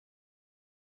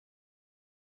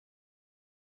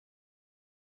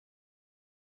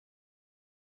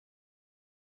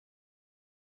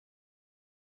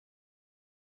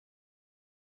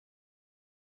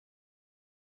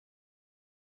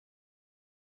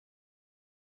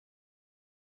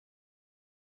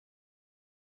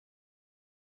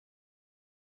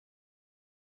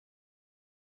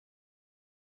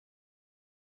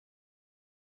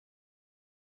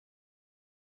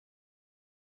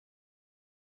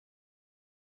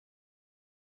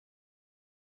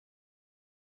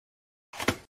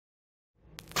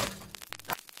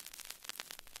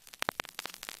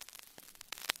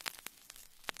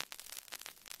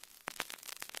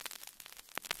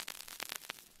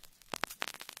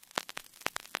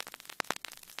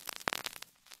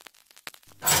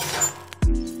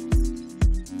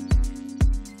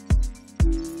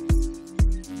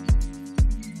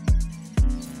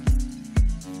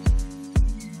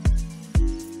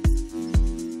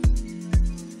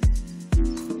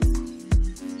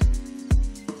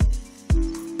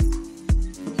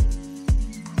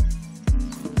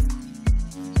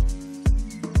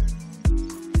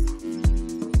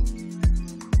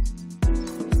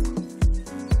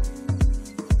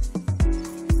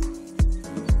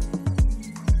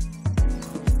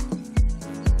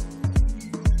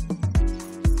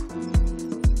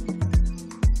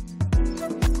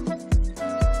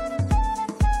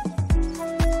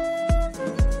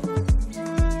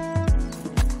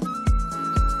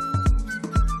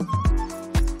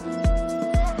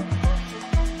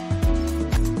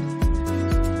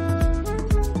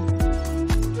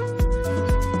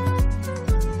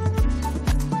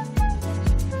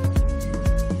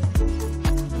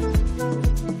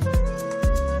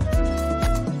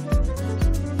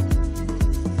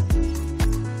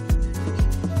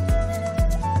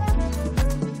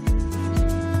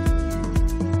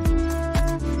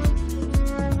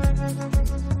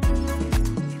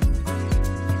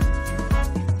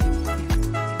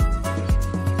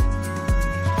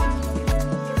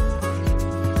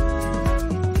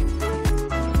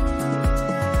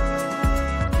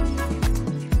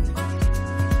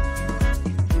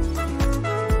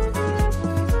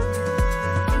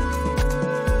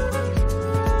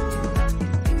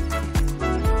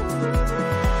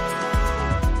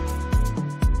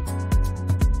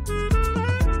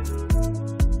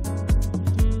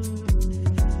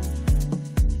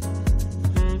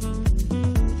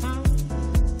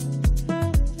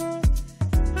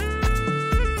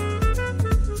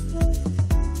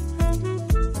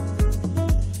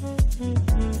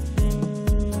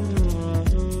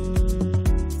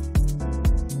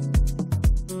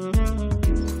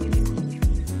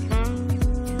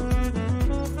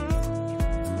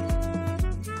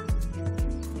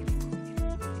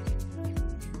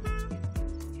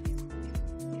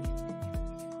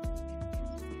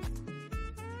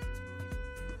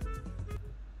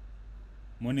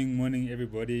Morning, morning,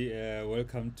 everybody.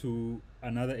 Welcome to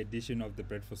another edition of the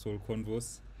Bread for Soul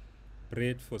Convos.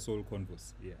 Bread for Soul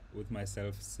Convos, yeah, with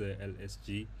myself, Sir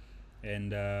LSG.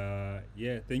 And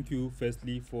thank you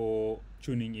firstly for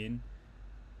tuning in.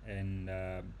 And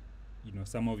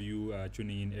some of you are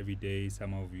tuning in every day,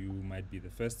 some of you might be the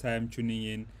first time tuning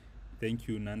in. Thank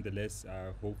you nonetheless.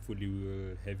 Hopefully, we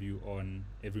will have you on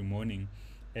every morning.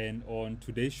 And on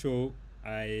today's show,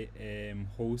 I am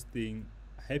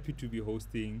happy to be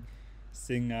hosting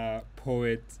singer,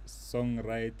 poet,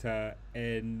 songwriter,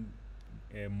 and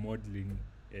modeling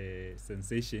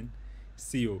sensation,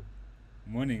 SIO.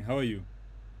 Morning, how are you?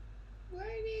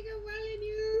 Morning, I'm well and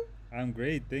you? I'm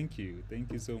great, thank you.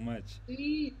 Thank you so much.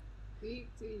 Sweet, sweet,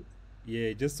 sweet.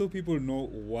 Yeah, just so people know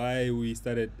why we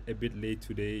started a bit late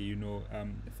today,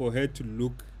 for her to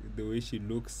look the way she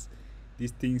looks,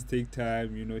 these things take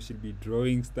time, she'll be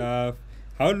drawing stuff.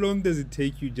 How long does it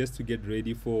take you just to get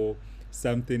ready for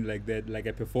something like that, like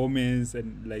a performance,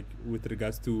 and like with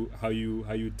regards to how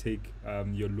you take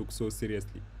your look so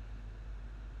seriously?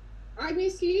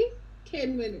 Honestly,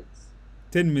 10 minutes.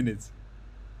 10 minutes.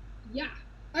 Yeah.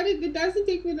 It doesn't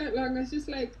take me that long. It's just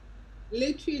like,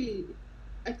 literally,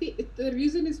 I think the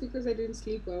reason is because I didn't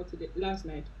sleep well last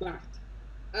night. But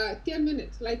 10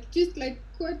 minutes. Like, just like,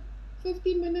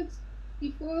 15 minutes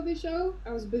before the show,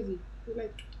 I was busy. So,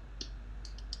 like,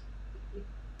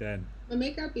 Done. my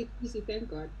makeup is easy, thank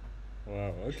God.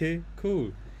 Wow, okay,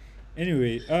 cool.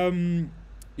 Anyway,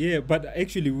 yeah, but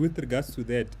actually, with regards to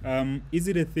that, is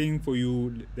it a thing for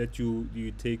you that you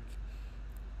take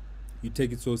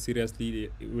it so seriously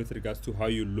with regards to how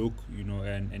you look,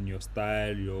 and your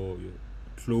style, your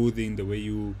clothing, the way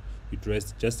you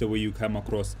dress, just the way you come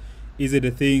across? Is it a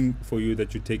thing for you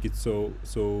that you take it so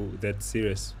that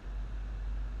serious?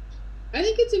 I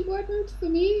think it's important for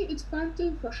me. It's part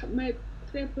of my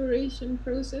preparation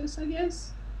process, I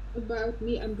guess. About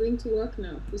me, I'm going to work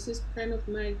now. This is kind of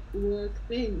my work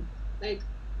thing. Like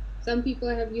some people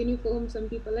have uniforms, some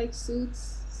people like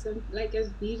suits. Some like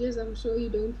as DJs, I'm sure you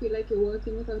don't feel like you're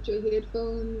working without your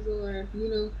headphones, or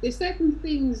there's certain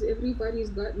things everybody's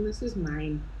got, and this is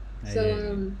mine. So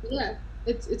Yeah, yeah,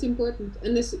 it's important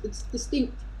and it's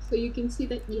distinct, so you can see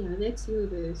that yeah, that's you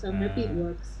there. So I'm happy it uh,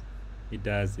 works. it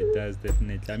does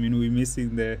definitely. I mean, we're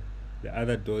missing the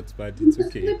other dots, but it's Just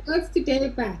okay. the dots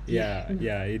together, but yeah, Yeah, no.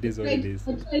 yeah, it is what it is.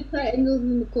 I tried triangles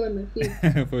in the corner, please.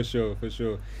 For sure, for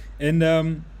sure. And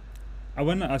I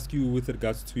want to ask you with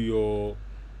regards to your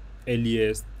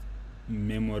earliest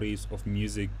memories of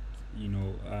music.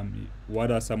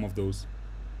 What are some of those?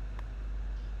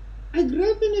 I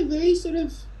grew up in a very sort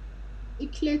of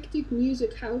eclectic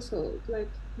music household. Like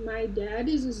my dad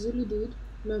is a Zulu dude,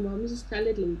 my mom is a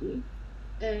colored lady,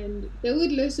 and they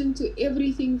would listen to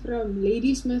everything from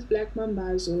Ladysmith Black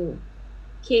Mambazo,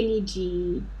 Kenny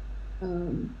G,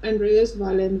 Andreas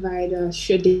Wallenweider,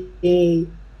 Sade,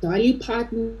 Dolly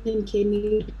Parton and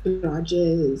Kenny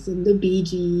Rogers, and the Bee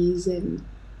Gees, and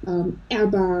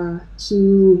ABBA,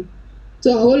 to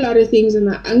a whole lot of things. And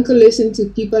my uncle listened to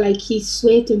people like Keith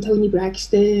Sweat and Tony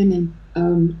Braxton,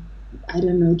 and I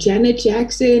don't know, Janet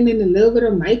Jackson, and a little bit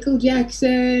of Michael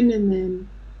Jackson, and then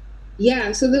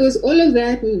yeah, so there was all of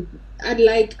that, and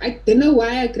I don't know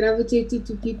why I gravitated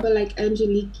to people like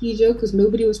Angelique Kidjo because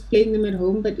nobody was playing them at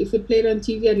home. But if it played on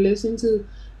TV, I'd listen to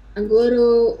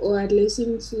Angoro, or I'd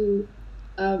listen to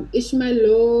Ishmael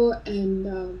Law and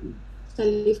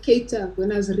Salif Keita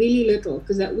when I was really little,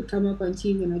 because that would come up on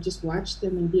TV and I just watched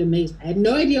them and be amazed. I had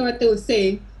no idea what they were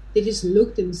saying. They just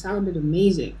looked and sounded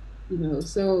amazing.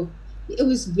 So it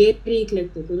was very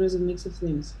eclectic. It was a mix of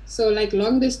things. So like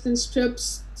long distance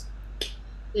trips,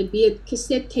 there'd be a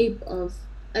cassette tape of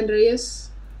Andreas,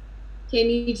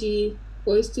 Kenny G,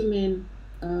 Boys to Men,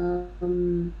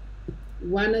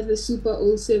 one of the super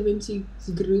old 70s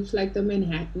groups like the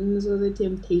Manhattans or the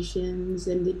Temptations,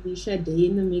 and there'd be Sade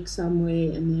in the mix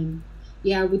somewhere. And then,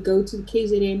 yeah, we'd go to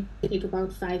KZN, take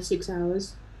about 5, 6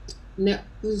 hours. And that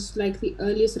was like the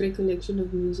earliest recollection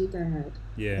of music I had,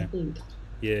 I Yeah, think.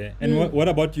 yeah. And what Mm. what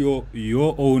about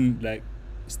your own like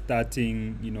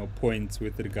starting points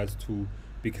with regards to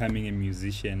becoming a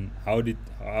musician? How did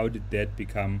that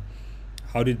become?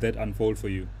 How did that unfold for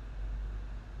you?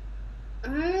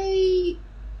 I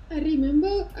I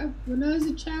remember when I was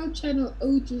a child, Channel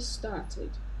O just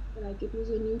started. Like it was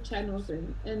a new channel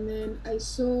thing, and then I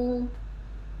saw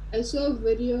a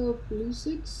video of Blue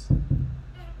Six,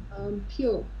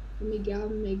 Pure. Miguel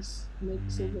makes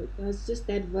of it. That's just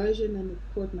that version, and it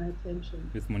caught my attention.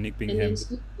 With Monique And then Bingham?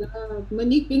 Sweet Love,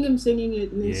 Monique Bingham singing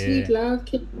it, and then Sweet Yeah. Love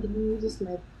came, and you just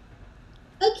like,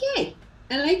 okay,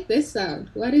 I like this sound.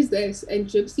 What is this? And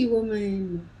Gypsy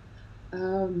Woman.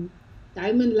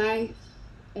 Diamond Life,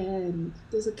 and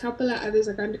there's a couple of others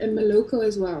I can't, and Maloko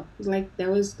as well. Like that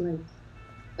was like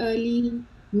early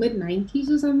mid 90s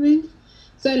or something.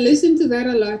 So I listened to that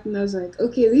a lot, and I was like,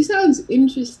 okay, this sounds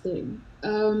interesting.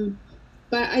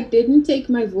 But I didn't take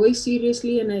my voice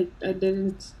seriously, and I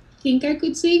didn't think I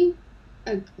could sing.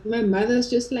 My mother's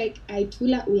just like, I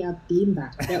tula we are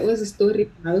bimba. That was a story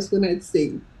in the house when I'd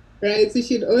sing, right? So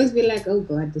she'd always be like, oh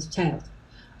God, this child.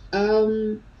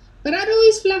 Um, but I'd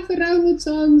always fluff around with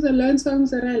songs and learn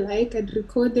songs that I like. I'd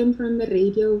record them from the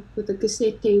radio with a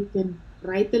cassette tape and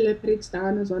write the lyrics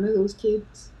down as one of those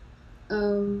kids.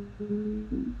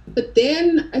 But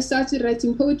then I started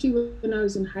writing poetry when I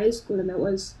was in high school, and that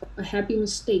was a happy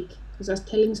mistake because I was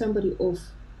telling somebody off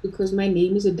because my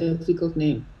name is a difficult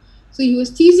name. So he was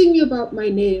teasing me about my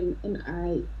name, and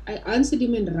I answered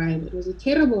him in rhyme. It was a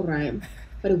terrible rhyme,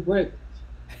 but it worked.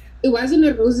 It wasn't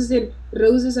a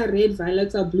roses are red,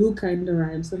 violets are blue kind of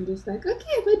rhyme. So I'm just like, okay,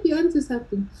 I might be onto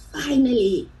something.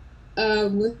 Finally.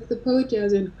 With the poetry, I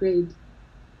was in grade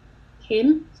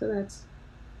 10, so that's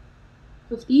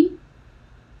 15.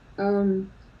 So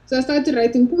I started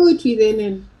writing poetry then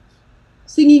and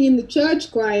singing in the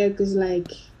church choir because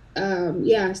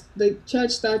yeah, the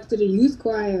church started a youth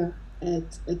choir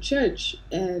at a church,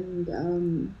 and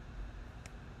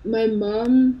my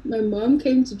mom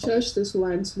came to church this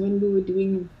once when we were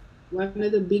doing one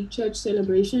of the big church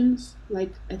celebrations.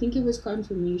 Like I think it was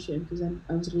confirmation because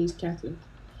I was raised Catholic,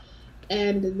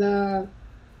 and the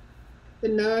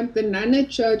nun at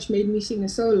church made me sing a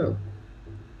solo.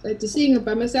 So I had to sing it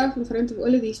by myself in front of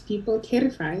all of these people,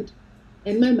 terrified.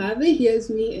 And my mother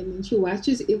hears me, and then she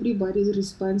watches everybody's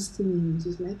response to me, and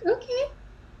she's like, "Okay,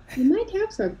 you might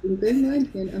have something going on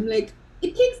here." And I'm like,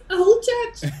 "It takes a whole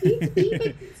church for you to believe I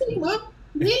can sing, Mom.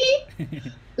 Really?"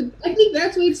 But I think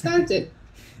that's where it started.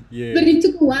 Yeah. But it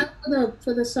took a while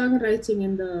for the songwriting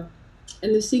and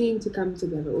the singing to come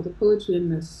together, or the poetry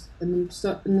and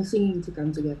the singing to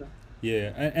come together.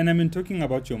 Yeah, and I mean talking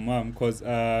about your mom, cause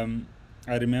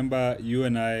I remember you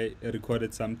and I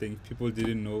recorded something people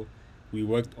didn't know. We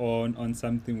worked on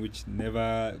something which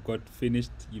never got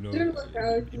finished, Didn't work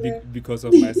out, yeah. because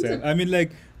of myself. I mean,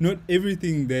 like not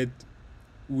everything that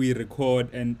we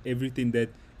record and everything that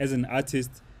as an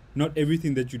artist, not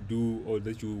everything that you do or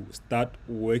that you start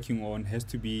working on has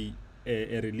to be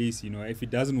a release. If it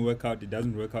doesn't work out, it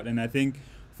doesn't work out. And I think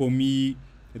for me,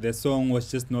 the song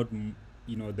was just not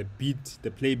the beat,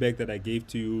 the playback that I gave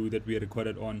to you that we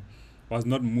recorded on was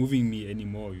not moving me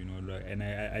anymore, and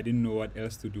I didn't know what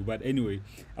else to do. But anyway,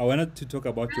 I wanted to talk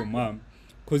about your mom,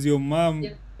 because your mom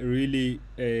Yeah. really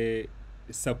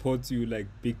supports you like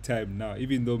big time now,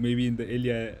 even though maybe in the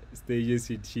earlier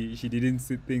stages she didn't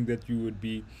think that you would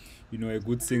be a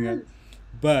good singer.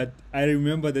 But I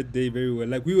remember that day very well.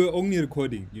 Like we were only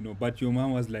recording, but your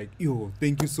mom was like, "Yo,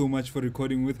 thank you so much for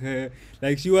recording with her."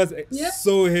 Like she was Yeah.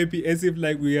 so happy, as if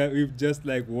like we've just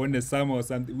like won a summer or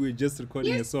something. We were just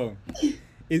recording a Yes. song.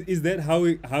 Is that how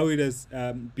it has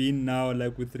been now?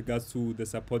 Like with regards to the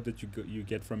support that you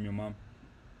get from your mom?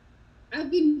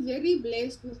 I've been very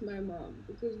blessed with my mom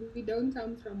because we don't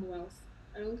come from wealth.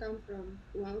 I don't come from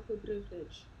wealth or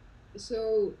privilege.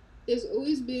 So there's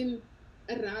always been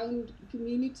around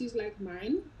communities like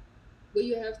mine where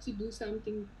you have to do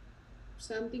something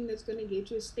that's going to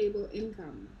get you a stable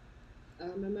income.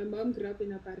 And my mom grew up in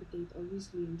apartheid,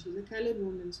 obviously, and she's a colored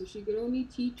woman, so she could only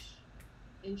teach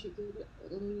and she could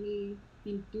only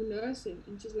do nursing.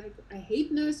 And she's like, I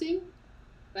hate nursing,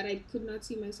 but I could not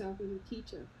see myself as a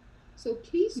teacher. So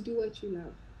please do what you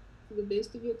love to the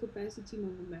best of your capacity, no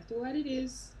matter what it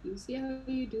is. You see how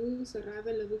you do, so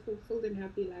rather live a fulfilled and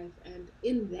happy life. And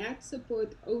in that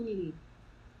support only,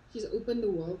 she's opened the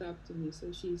world up to me.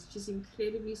 So she's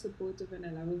incredibly supportive, and I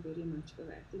love her very much for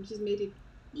that. And she's made it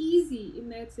easy in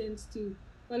that sense to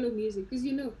follow music because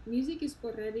music is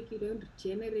sporadic. You don't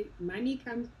generate money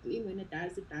comes in when it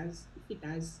does. It does. If it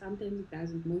does, sometimes it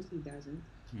doesn't. Mostly doesn't.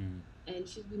 Mm. And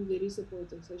she's been very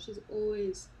supportive. So she's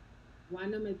always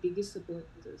one of my biggest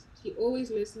supporters. She always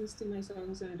listens to my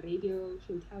songs on radio.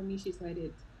 She'll tell me she's heard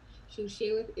it. She'll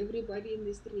share with everybody in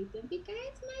the street and be,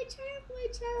 guys, my child, my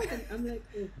child. And I'm like,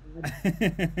 oh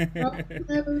God.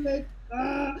 I'm like,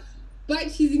 ah.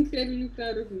 But she's incredibly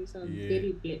proud of me, so I'm Yeah.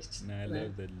 very blessed. No, I for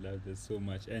that. love that so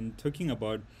much. And talking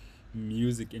about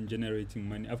music and generating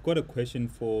money, I've got a question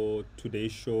for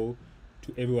today's show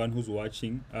to everyone who's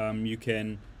watching. You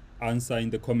can answer in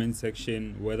the comment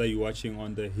section whether you're watching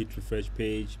on the Hit Refresh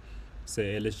page,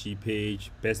 say LSG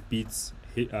page, Best Beats,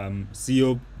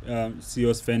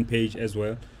 CEO's fan page as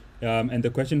well. And the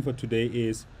question for today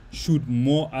is: should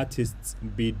more artists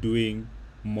be doing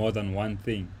more than one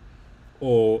thing,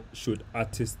 or should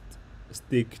artists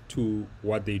stick to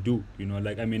what they do? You know,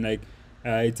 like I mean, like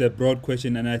it's a broad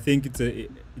question, and I think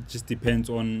it just depends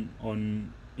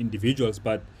on individuals.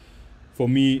 But for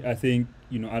me, I think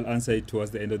I'll answer it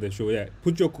towards the end of the show. Yeah,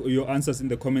 put your answers in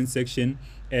the comment section,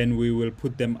 and we will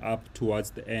put them up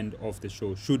towards the end of the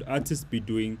show. Should artists be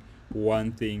doing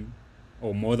one thing,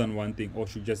 or more than one thing, or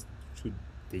should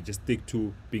they just stick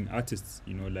to being artists?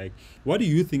 Like what do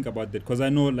you think about that? Because I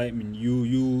know, like, I mean,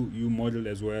 you model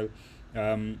as well.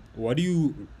 What do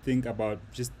you think about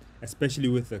just especially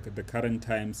with the current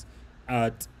times,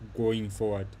 art going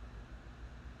forward?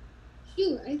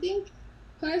 Sure, I think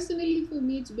personally for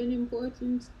me, it's been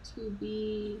important to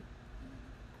be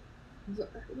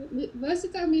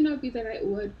versatile may not be the right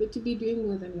word, but to be doing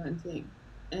more than one thing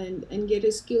and get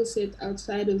a skill set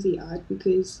outside of the art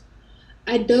because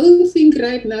I don't think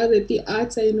right now that the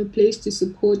arts are in a place to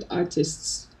support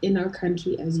artists in our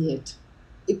country as yet,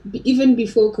 even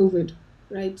before COVID,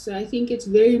 right? So I think it's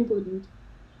very important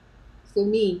for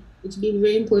me. It's been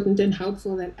very important and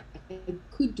helpful that I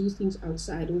could do things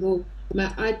outside, although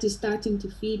my art is starting to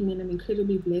feed me, and I'm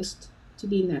incredibly blessed to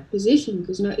be in that position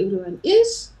because not everyone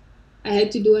is. I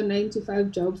had to do a 9 to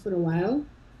 5 job for a while.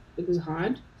 It was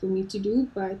hard for me to do,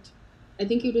 but I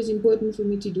think it was important for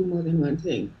me to do more than one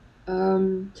thing.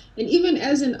 And even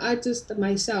as an artist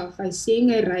myself, I sing,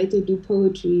 I write, I do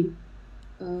poetry,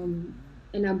 um,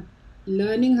 and I'm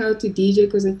learning how to DJ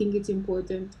because I think it's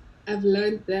important. I've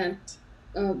learned that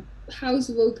house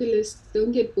vocalists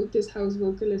don't get booked as house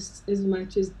vocalists as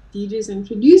much as DJs and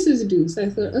producers do. So I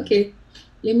thought, okay,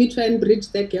 let me try and bridge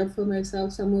that gap for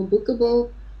myself. So I'm more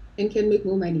bookable and can make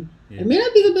more money. I Yeah. may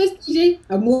not be the best DJ,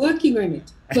 I'm working on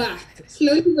it. But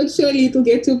slowly but surely it'll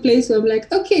get to a place where I'm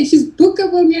like, okay, she's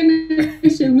bookable, man.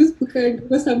 She's book her and give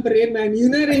her some bread, man. You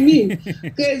know what I mean?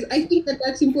 Because I think that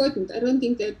that's important. I don't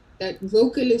think that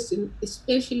vocalists,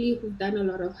 especially who've done a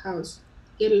lot of house,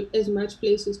 get as much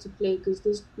places to play because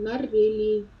there's not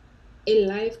really a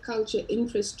live culture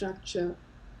infrastructure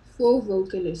for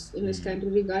vocalists in this country,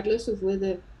 regardless of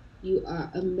whether you are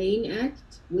a main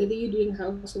act, whether you're doing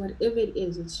house, whatever it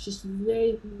is. It's just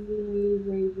very, very,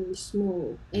 very, very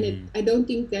small, and I don't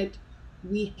think that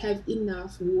we have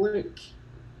enough work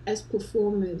as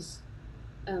performers,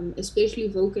 especially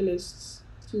vocalists,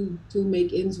 to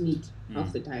make ends meet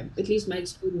half the time. At least my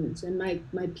experience and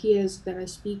my peers that I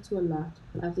speak to a lot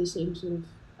have the same sort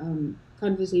of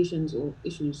conversations or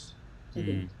issues. I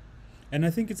think. And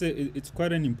I think it's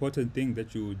quite an important thing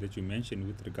that you mentioned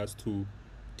with regards to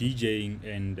DJing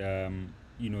and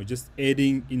just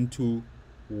adding into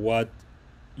what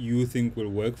you think will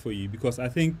work for you, because I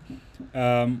think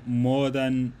more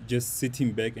than just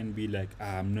sitting back and be like,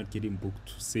 I'm not getting booked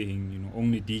to sing,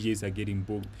 only DJs are getting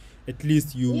booked. At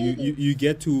least you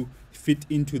get to fit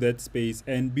into that space,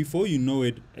 and before you know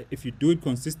it, if you do it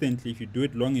consistently, if you do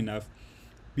it long enough,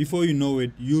 before you know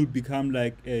it, you'll become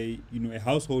like a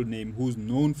household name who's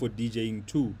known for DJing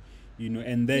too,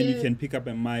 and then you Yeah. can pick up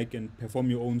a mic and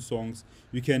perform your own songs.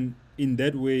 You can in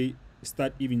that way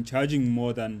start even charging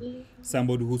more than Yeah.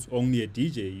 somebody who's only a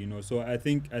DJ. So I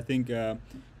think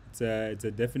it's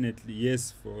a definitely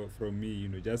yes from me.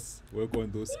 Just work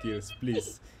on those skills,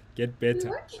 please. Get better.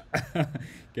 What?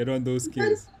 Get on those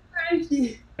skills.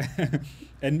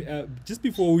 And just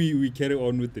before we carry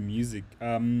on with the music,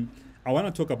 I want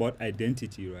to talk about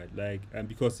identity, right? Like,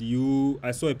 because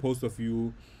I saw a post of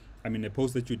you, I mean, a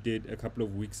post that you did a couple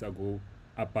of weeks ago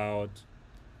about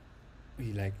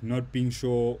like not being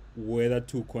sure whether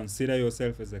to consider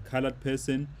yourself as a colored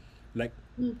person, like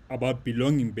Mm. about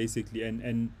belonging basically,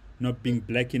 and not being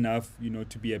black enough,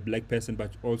 to be a black person,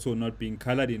 but also not being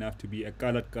colored enough to be a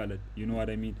colored. You know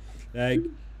what I mean? Like,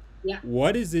 Yeah.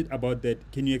 what is it about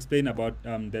that? Can you explain about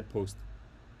that post?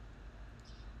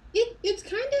 It's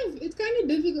kind of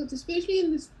difficult, especially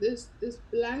in this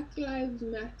Black Lives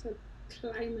Matter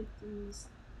climate in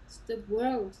the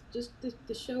world. Just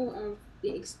the show of the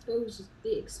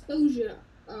exposure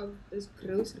of this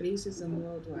gross racism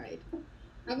worldwide.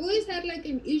 I've always had like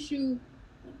an issue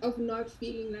of not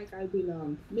feeling like I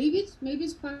belong. Maybe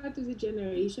it's part of the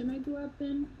generation I grew up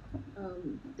in.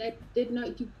 That did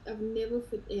not I've never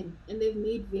fit in, and they've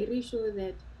made very sure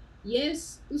that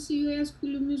yes, usiyo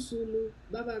yasikhuluma Zulu,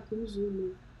 baba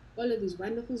Zulu, all of these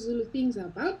wonderful Zulu things are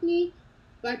about me,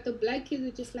 but the black kids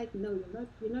are just like, no,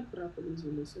 you're not properly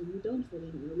Zulu, so you don't fit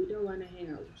in here. We don't want to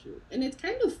hang out with you, and it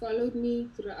kind of followed me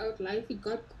throughout life. It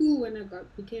got cool when I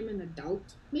became an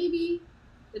adult, maybe,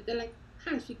 but they're like,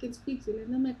 "Huh, she can speak Zulu."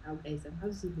 And I'm like, "Oh, guys, I'm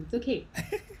half Zulu. It's okay."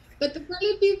 But the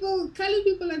colored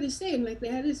people are the same. Like they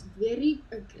had this very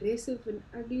aggressive and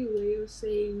ugly way of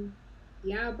saying,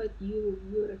 "Yeah, but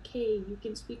you're a K. You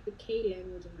can speak the K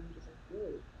language." And I'm just like,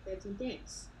 whoa, that's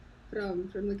intense. From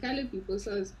the colored people,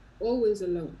 so I was always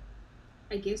alone.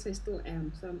 I guess I still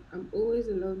am. So I'm always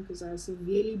alone because I was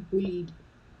severely bullied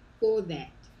for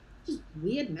that. Which is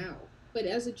weird now. But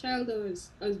as a child I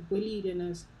was bullied and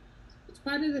it's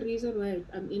part of the reason why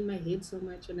I'm in my head so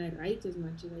much and I write as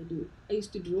much as I do. I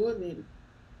used to draw then,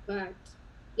 but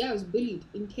yeah, I was bullied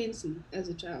intensely as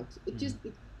a child. It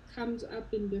comes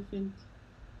up in different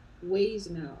ways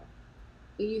now.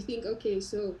 And you think, okay,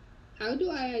 so how do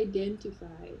I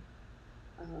identify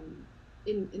um,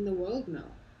 in the world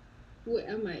now? Who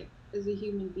am I as a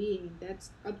human being? And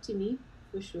that's up to me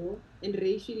for sure. And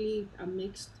racially, I'm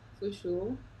mixed for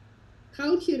sure.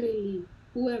 Culturally,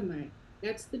 who am I?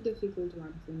 That's the difficult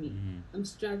one for me. Mm-hmm. I'm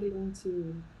struggling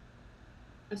to.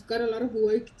 I've got a lot of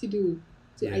work to do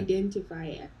to Yeah. identify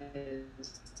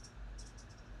as,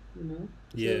 you know.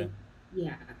 Yeah. So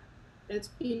yeah, that's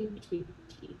been tricky.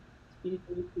 It's been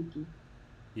very tricky.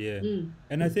 Yeah. Mm.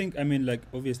 And I think, I mean, like,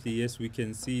 obviously, yes, we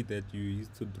can see that you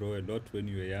used to draw a lot when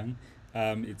you were young.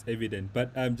 It's evident.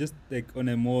 But just like on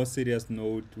a more serious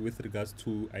note with regards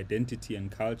to identity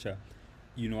and culture,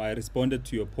 I responded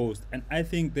to your post. And I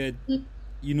think that, Mm.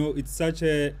 it's such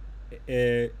a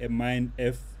mind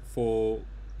F for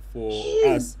Yes.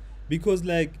 us because,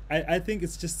 like, I think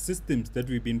it's just systems that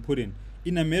we've been put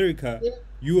in America. Yeah.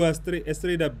 You are a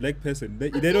straight up black person. They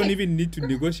don't Okay. even need to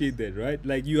negotiate that, right?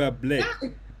 Like, you are black. Yeah.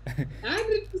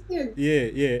 100%. Yeah,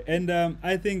 yeah. And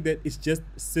I think that it's just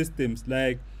systems.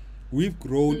 Like, we've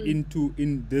grown Mm. into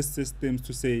in these systems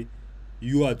to say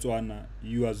you are Tswana,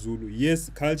 you are Zulu. Yes,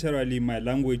 culturally my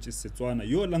language is Setswana.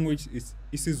 Your language is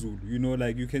Zulu.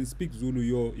 Like, you can speak Zulu.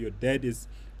 Your dad is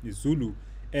Zulu,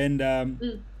 and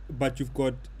Mm. but you've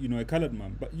got a colored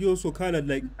mom. But you also colored.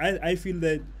 Like, I feel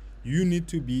that you need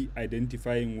to be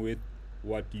identifying with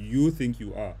what you think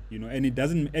you are. And it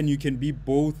doesn't, and you can be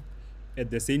both at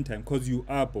the same time because you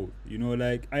are both.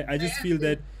 Like, I I just am feel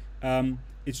too. that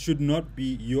it should not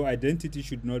be, your identity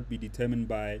should not be determined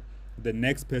by the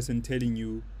next person telling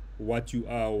you what you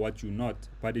are or what you're not,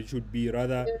 but it should be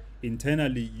rather Yeah.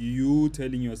 internally you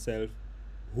telling yourself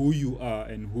who you are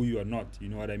and who you are not. You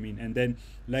know what I mean? And then,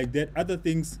 like, that other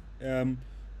things,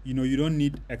 you don't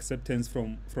need acceptance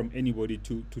from anybody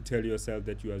to tell yourself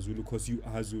that you are Zulu, because you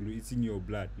are Zulu. It's in your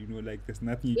blood. Like, there's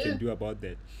nothing you can Yeah. do about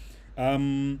that.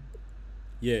 um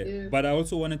yeah, Yeah. but I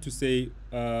also wanted to say,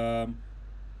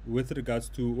 with regards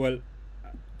to, well,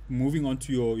 moving on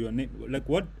to your name, like,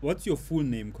 what's your full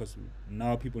name? Because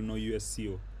now people know you as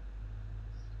CEO.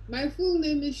 My full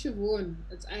name is Siobhan.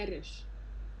 It's Irish.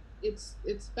 It's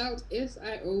spelled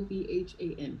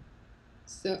Siobhan.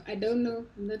 So I don't know.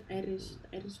 I'm not Irish.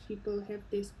 Irish people have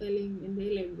their spelling in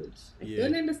their language. I Yeah.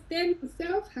 don't understand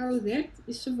myself how that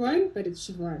is Siobhan, but it's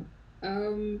Siobhan.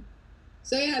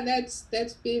 So yeah, that's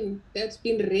been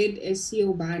read as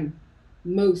Siobhan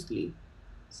mostly.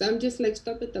 So I'm just like,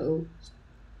 stop at the O.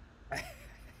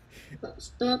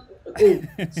 Stop. Oh,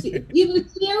 see, it's either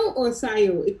Sio or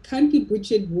Sio. It can't be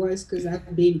butchered worse because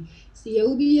I've been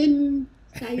Siobian,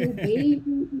 Sio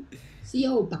Bain,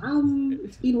 Sio Bam.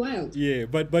 It's been wild. Yeah,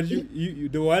 but you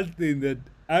the wild thing that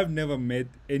I've never met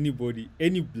anybody,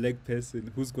 any black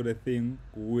person who's got a thing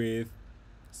with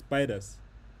spiders.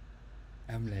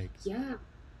 I'm like, Yeah,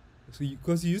 so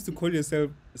because you used to call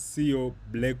yourself CEO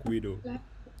Black Widow. like,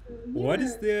 What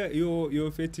is yeah. your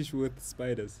fetish with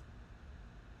spiders?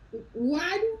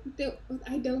 One,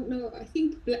 I don't know. I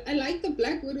think I like the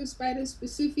black widow spider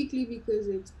specifically because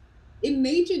it's in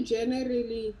nature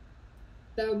generally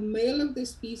the male of the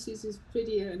species is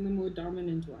prettier and the more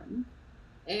dominant one.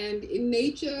 And in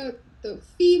nature, the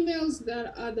females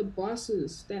that are the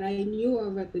bosses that I knew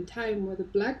of at the time were the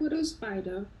black widow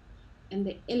spider and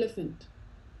the elephant.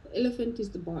 The elephant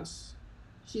is the boss.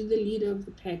 She's the leader of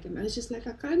the pack. And I was just like,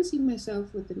 I can't see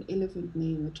myself with an elephant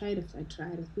name. I tried to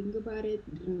think about it,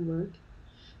 it didn't work.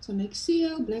 So I'm like,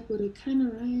 Seal, Black Widow kind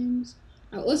of rhymes.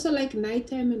 I also like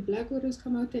nighttime and Black Widows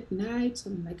come out at night. So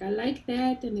I'm like, I like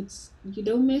that. And it's, you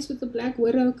don't mess with the Black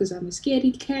Widow because I'm a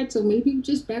scaredy cat. So maybe you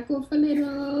just back off a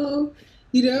little,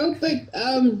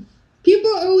 But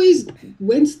people always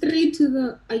went straight to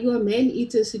the, are you a man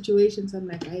eater situation? So I'm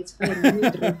like, ah, it's fine. Let me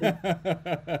drop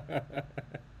it.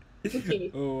 Okay.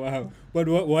 Oh wow! But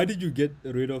why did you get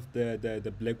rid of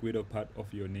the Black Widow part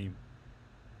of your name?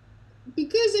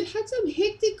 Because it had some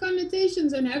hectic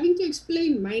connotations and having to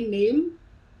explain my name,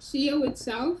 CEO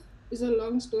itself, is a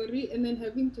long story, and then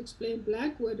having to explain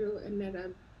Black Widow and that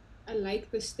I like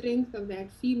the strength of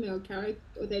that female character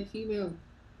or that female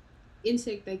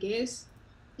insect, I guess,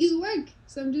 is work.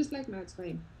 So I'm just like, no, it's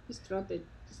fine. Just drop it.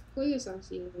 Just call yourself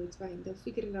CEO. It's fine. They'll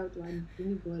figure it out when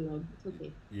you go along. It's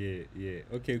okay. Yeah, yeah.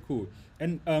 Okay, cool.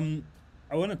 And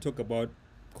I want to talk about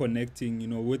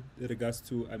connecting, with regards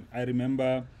to. I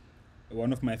remember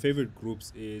one of my favorite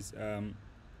groups is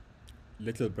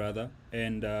Little Brother,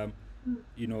 and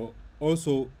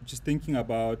also just thinking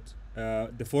about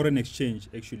the foreign exchange,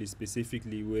 actually,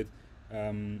 specifically with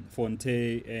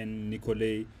Fonte and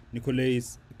Nicolay. Nicolay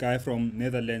is a guy from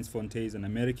Netherlands. Fonte is an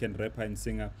American rapper and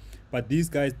singer, but these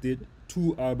guys did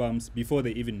 2 albums before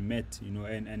they even met,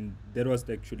 and that was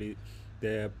actually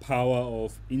the power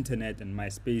of internet and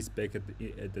MySpace back at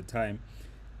the time.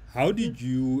 How Mm. did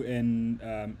you and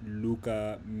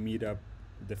Luca meet up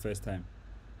the first time?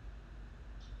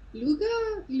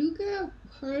 Luca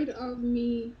heard of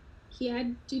me. He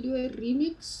had to do a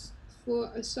remix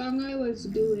for a song I was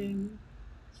doing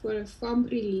for a farm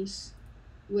release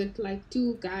with like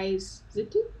two guys. Is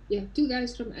it two? Yeah, two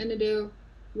guys from Annandale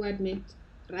who I'd met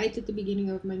right at the beginning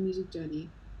of my music journey,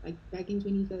 like back in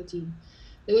 2013.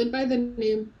 They went by the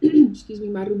name, excuse me,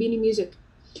 Marubini Music.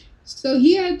 So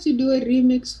he had to do a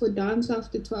remix for Dance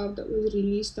After 12 that was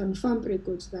released on Fump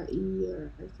Records that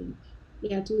year, I think.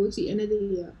 Yeah, towards the end of the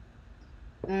year.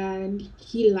 And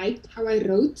he liked how I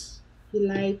wrote. He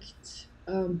liked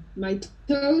my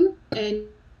tone, and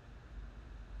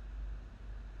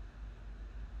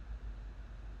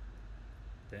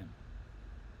Damn.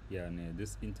 Yeah, no,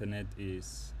 this internet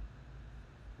is.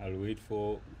 I'll wait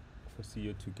for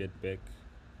CEO to get back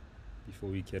before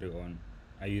we carry on.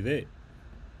 Are you there?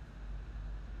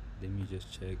 Let me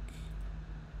just check.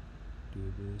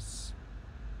 Do this.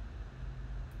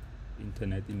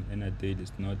 Internet in Annandale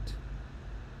is not.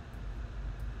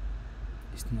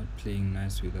 It's not playing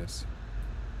nice with us.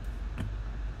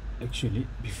 Actually,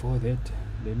 before that,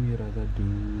 let me rather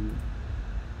do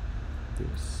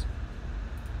this.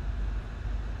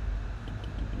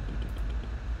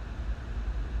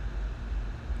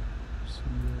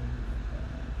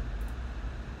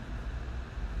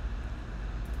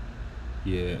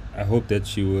 Yeah, I hope that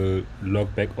she will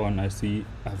log back on. I see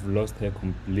I've lost her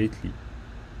completely.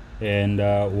 And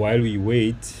while we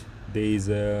wait, there is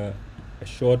a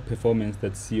short performance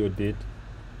that CEO did.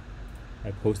 I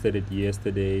posted it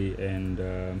yesterday, and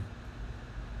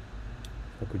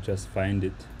I could just find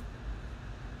it.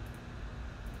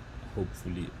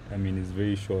 Hopefully, I mean, it's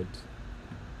very short.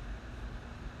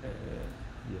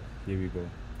 Yeah, here we go.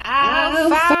 I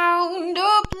found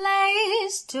a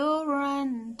place to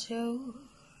run to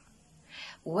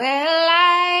where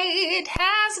light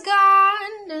has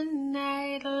gone and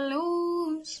night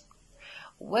lose,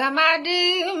 where my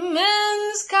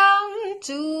demons come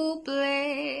to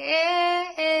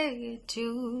play,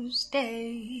 to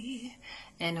stay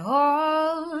and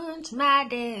haunt my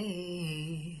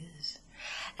days.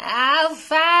 I'll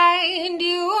find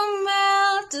you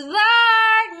melt the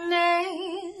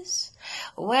darkness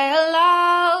where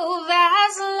love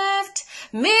has left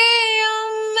me a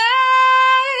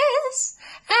mess,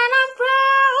 and I'm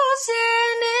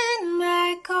frozen in my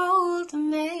cold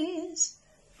maze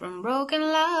from broken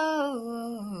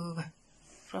love,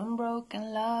 from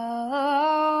broken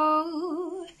love.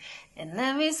 And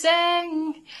let me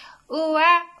sing, ooh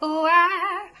ah, ooh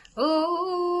ah,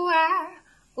 ooh ah,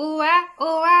 ooh ah,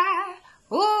 ooh ah,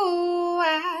 ooh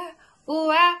ah,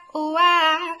 ooh ah, ooh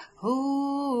ah,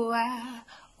 ooh ah,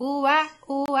 ooh ah,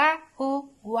 ooh ah,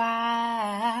 ooh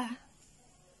ah.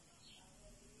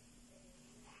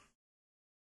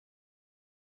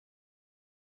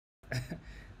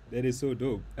 That is so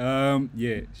dope.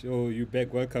 Yeah, so you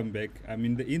back, welcome back. I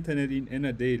mean, the internet in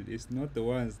Annandale is not the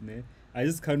ones, ne? I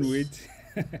just can't wait.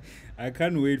 I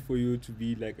can't wait for you to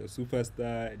be like a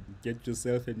superstar and get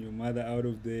yourself and your mother out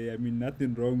of there. I mean,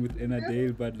 nothing wrong with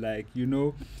Annandale, but like,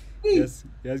 just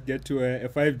get to a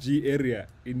 5G area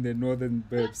in the northern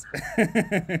burbs.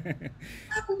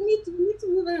 we need to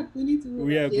move up. We need to move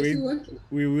We up. are Yes, going. we're working.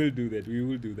 We will do that. We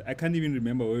will do that. I can't even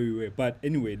remember where we were, but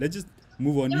anyway, let's just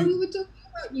move on. Yeah, we were talking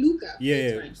about Luca. Yeah,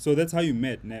 That's yeah. fine. So that's how you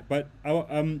met, ne? But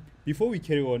before we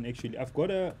carry on, actually, I've got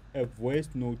a voice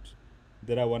note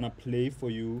that I wanna play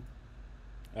for you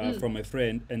from a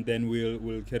friend, and then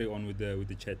we'll carry on with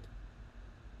the chat.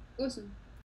 Awesome.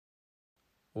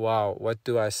 Wow, what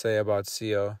do I say about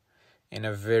SIO in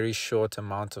a very short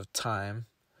amount of time?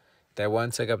 They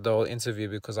won't take up the whole interview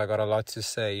because I got a lot to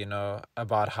say,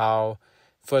 about how,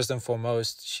 first and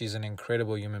foremost, she's an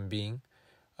incredible human being,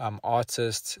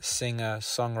 artist, singer,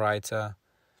 songwriter,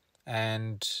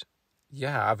 and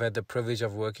yeah, I've had the privilege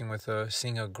of working with her.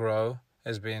 Seeing her grow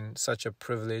has been such a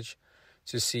privilege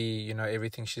to see,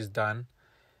 everything she's done.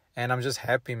 And I'm just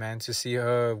happy, man, to see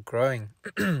her growing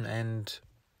and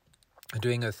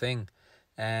doing her thing.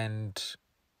 And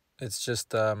it's just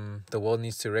the world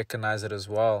needs to recognize it as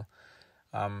well.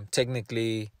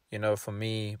 Technically, you know, for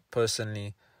me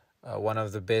personally, one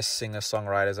of the best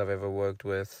singer-songwriters I've ever worked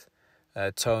with,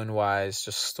 tone-wise,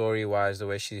 just story-wise, the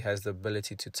way she has the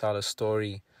ability to tell a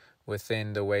story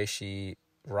within the way she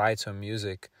writes her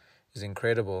music is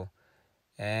incredible.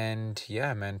 And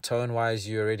yeah, man, tone-wise,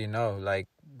 you already know, like,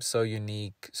 so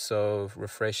unique, so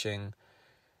refreshing.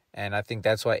 And I think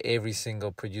that's why every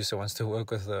single producer wants to work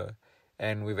with her.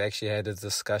 And we've actually had a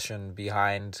discussion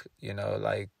behind, you know,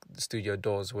 like studio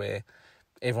doors where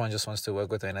everyone just wants to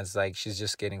work with her. And it's like she's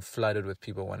just getting flooded with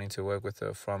people wanting to work with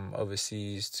her from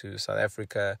overseas to South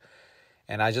Africa.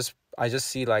 And I just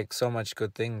see like so much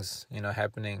good things, you know,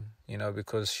 happening, you know,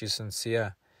 because she's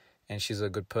sincere and she's a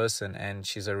good person and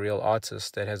she's a real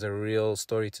artist that has a real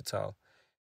story to tell.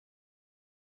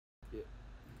 Yeah,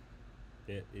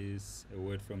 that is a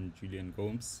word from Julian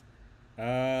Gomes.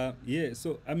 Yeah,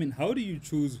 so I mean, how do you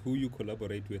choose who you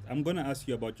collaborate with? I'm gonna ask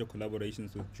you about your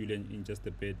collaborations with Julian in just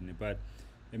a bit, but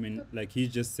I mean, like he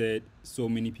just said, so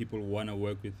many people wanna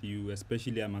work with you,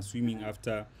 especially I'm assuming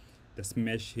after the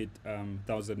smash hit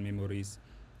Thousand Memories.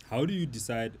 How do you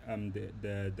decide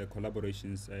the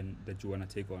collaborations and that you wanna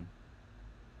take on?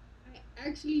 I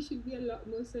actually should be a lot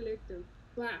more selective,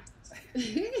 but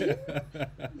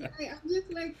I'm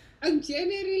just like, I'm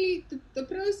generally, the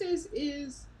process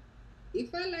is,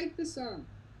 if I like the song,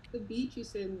 the beat you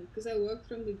send me, because I work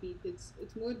from the beat,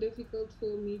 it's more difficult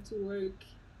for me to work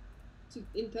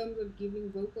in terms of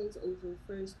giving vocals over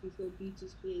first before beat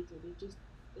is created.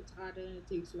 It's harder and it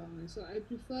takes longer. So I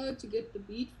prefer to get the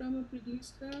beat from a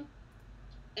producer,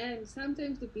 and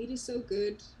sometimes the beat is so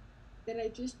good that I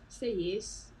just say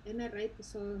yes and I write the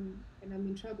song, and I'm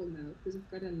in trouble now because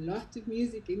I've got a lot of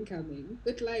music incoming.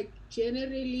 But like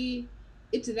generally,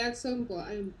 it's that simple.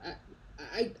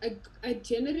 I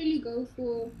generally go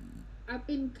for up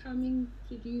and coming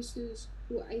producers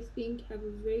who I think have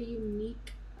a very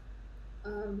unique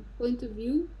point of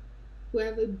view, who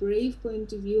have a brave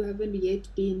point of view, haven't yet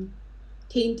been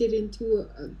tainted into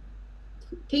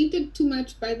tainted too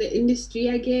much by the industry,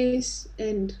 I guess,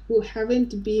 and who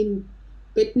haven't been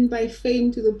bitten by fame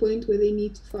to the point where they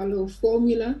need to follow a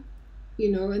formula,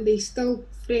 and they're still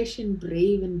fresh and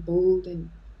brave and bold and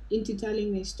into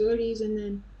telling their stories. And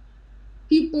then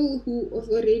people who are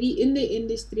already in the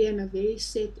industry and are very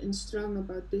set and strong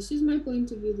about, this is my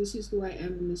point of view, this is who I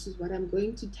am, and this is what I'm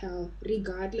going to tell,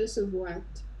 regardless of what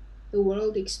the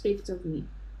world expects of me,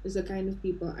 is the kind of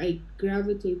people I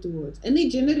gravitate towards. And they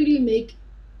generally make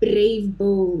brave,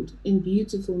 bold, and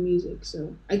beautiful music.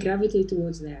 So I gravitate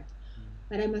towards that.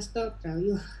 But I must stop now.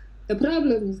 The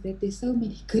problem is that there's so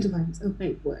many good ones. Oh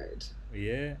my word.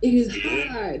 Yeah. It is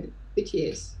hard. But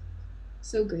yes.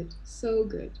 So good. So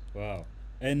good. Wow.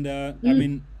 And I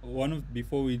mean,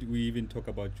 before we even talk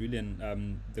about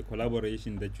Julian, the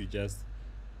collaboration that you just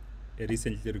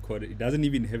recently recorded, it doesn't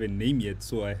even have a name yet,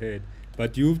 so I heard.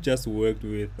 But you've just worked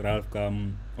with Ralph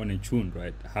Gum on a tune,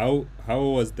 right? How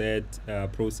was that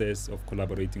process of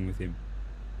collaborating with him?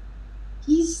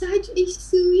 He's such a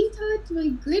sweetheart, my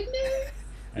goodness.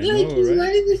 I Like, know, he's right? one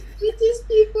of the sweetest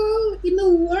people in the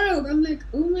world. I'm like,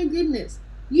 oh my goodness.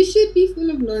 You should be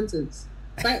full of nonsense.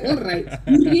 By all rights.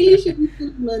 You really should be full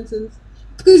of nonsense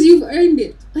because you've earned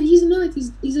it. But he's not.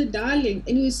 He's a darling.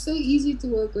 And he was so easy to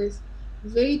work with.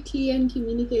 Very clear and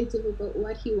communicative about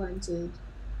what he wanted.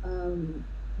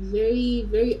 Very,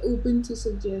 very open to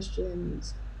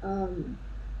suggestions.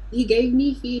 He gave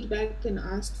me feedback and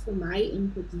asked for my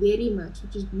input very much,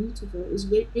 which is beautiful. It was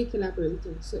very, very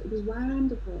collaborative. So it was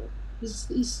wonderful.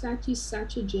 He's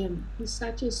such a gem. He's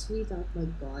such a sweetheart. My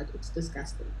God, it's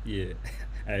disgusting. Yeah,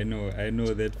 I know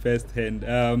that firsthand.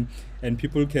 And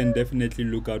people can definitely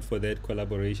look out for that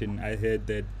collaboration. I heard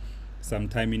that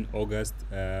sometime in August,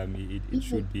 it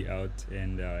should be out,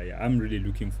 and yeah, I'm really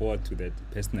looking forward to that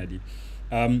personally.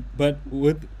 But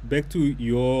with back to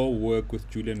your work with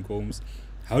Julian Gomes,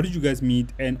 how did you guys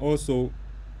meet? And also,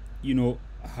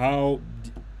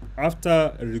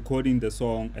 after recording the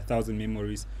song "A Thousand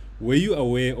Memories," were you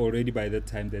aware already by that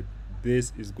time that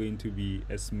this is going to be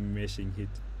a smashing hit?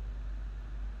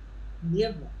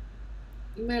 Never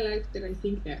in my life did I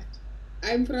think that.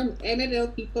 I'm from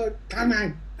NRL people. Come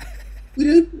on.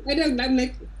 I'm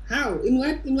like, how? In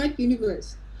what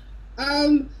universe?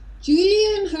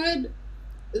 Julian heard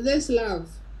This Love.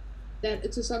 That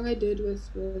it's a song I did with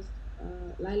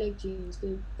Lilac Jeans,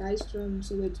 the guys from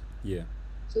Soweto. Yeah.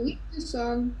 So we did the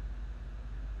song.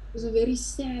 It was a very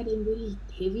sad and very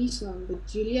heavy song, but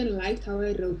Julian liked how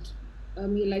I wrote.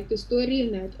 He liked the story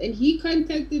and that, and he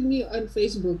contacted me on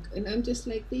Facebook, and I'm just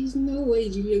like, there's no way,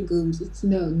 Julian Gomes. It's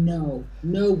no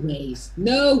ways,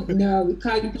 no, it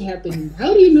can't be happening.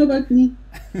 How do you know about me,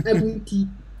 Abuti?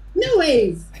 No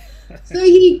ways. So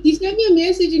he sent me a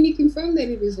message and he confirmed that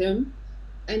it was him.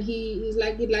 And he's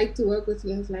like, he'd like to work with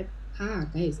me. I was like,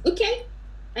 guys, okay.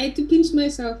 I had to pinch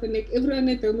myself, and like everyone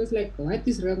at home was like, what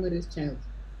is wrong with this child?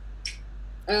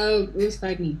 It was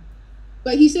funny.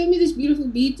 But he sent me this beautiful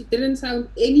beat. It didn't sound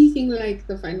anything like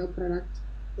the final product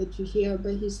that you hear,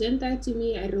 but he sent that to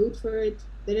me. I wrote for it.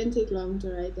 Didn't take long to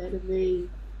write. I had a very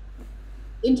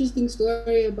interesting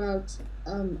story about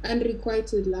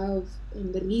unrequited love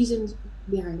and the reasons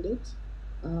behind it.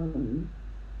 Um,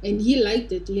 and he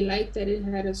liked it. He liked that it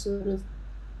had a sort of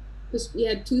we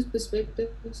had two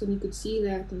perspectives, and you could see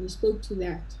that, and he spoke to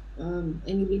that, and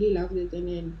he really loved it. And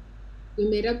then we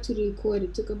made up to record.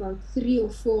 It took about 3 or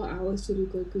 4 hours to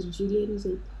record because Julian is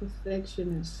a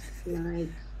perfectionist. Like,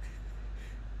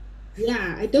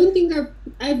 yeah, I don't think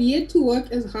I've yet to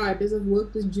work as hard as I've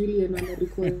worked with Julian on a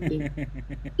recording.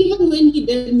 Even when he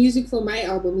did music for my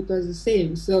album, it was the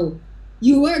same. So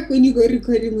you work when you go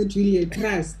recording with Julian,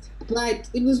 trust. But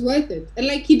it was worth it. And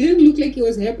like, he didn't look like he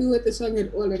was happy with the song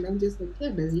at all. And I'm just like, yeah,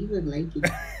 does he even like it?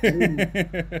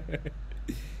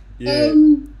 Yeah.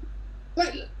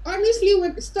 But honestly,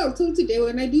 still till today,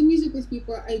 when I do music with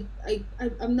people,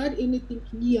 I'm not in it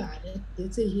thinking, yeah,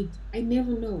 that's a hit. I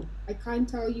never know. I can't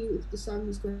tell you if the song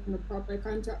is going to pop. I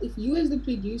can't tell if you, as the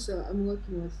producer I'm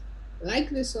working with, like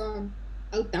the song.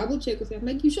 I'll double check with them. I'm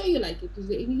like, you sure you like it? Is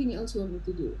there anything else you want me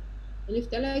to do? And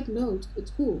if they're like, no,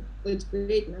 it's cool, but it's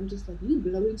great, and I'm just like, you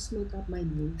blowing smoke up my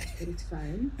nose, but it's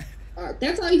fine.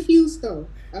 That's how I feel still.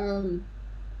 And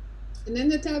then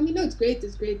they tell me, no, it's great,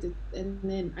 it's great. And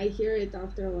then I hear it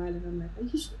after a while, and I'm like, are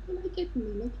you sure you like it? And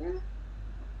they're like, yeah.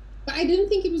 But I didn't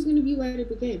think it was going to be what it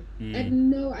became. I had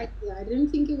no idea. I didn't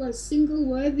think it was single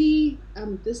worthy.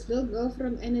 This little girl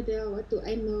from Annadale, what do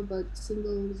I know about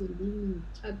singles and being in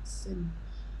charts and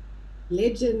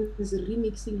legends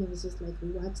remixing? I was just like,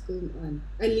 what's going on?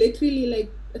 I literally,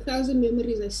 like, 1,000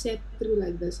 memories I sat through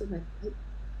like this. I'm like,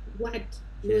 what?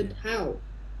 Lord, how?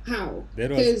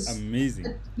 That was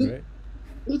amazing, right?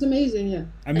 It was amazing, yeah.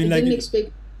 I mean, didn't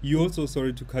expect. You also,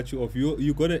 sorry to cut you off.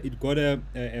 You got a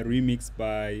remix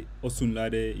by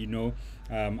Osunlade,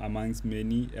 amongst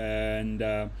many, and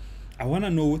I want to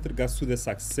know, with regards to the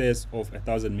success of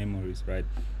 1,000 Memories, right?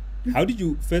 How did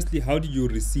you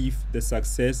receive the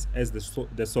success as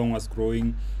the song was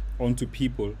growing onto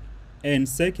people, and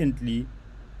secondly,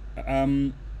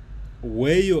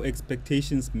 were your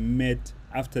expectations met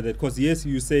after that? Because yes,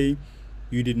 you say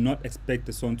you did not expect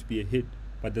the song to be a hit,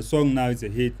 but the song now is a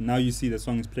hit. Now you see the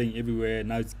song is playing everywhere.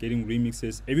 Now it's getting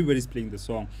remixes. Everybody's playing the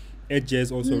song. Ed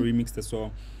Jazz also remixed the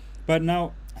song. But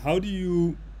now, did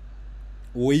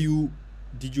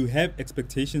you have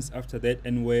expectations after that,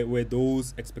 and were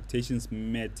those expectations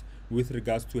met with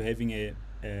regards to having a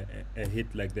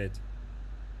hit like that?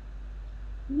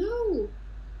 No,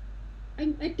 I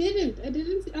didn't.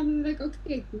 I'm like,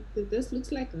 okay, this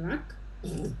looks like luck.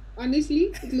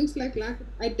 Honestly, it looks like luck.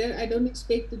 I don't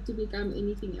expect it to become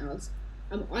anything else.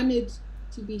 I'm honored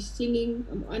to be singing.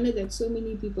 I'm honored that so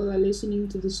many people are listening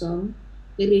to the song.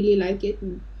 They really like it.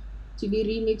 And to be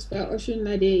remixed by Ocean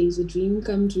Lade is a dream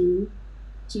come true.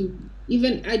 To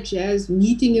even at Jazz,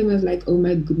 meeting him, I was like, oh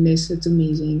my goodness, it's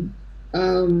amazing.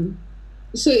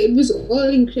 So it was all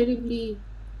incredibly,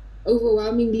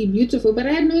 overwhelmingly beautiful, but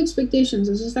I had no expectations.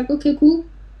 I was just like, okay, cool.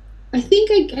 I think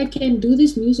I can do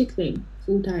this music thing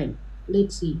full time.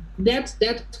 Let's see. That's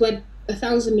what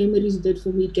 1,000 Memories did for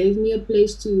me. It gave me a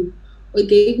place to, or it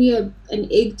gave me an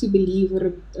egg to believe,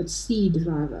 or a seed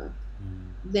rather,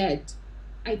 that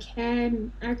I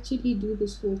can actually do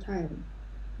this full time.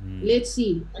 Let's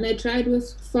see. And I tried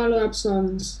with follow-up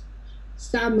songs.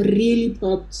 Some really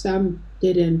popped, some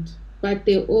didn't. But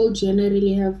they all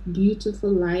generally have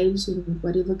beautiful lives in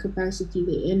whatever capacity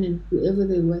they're in and whoever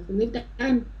they're with. And they've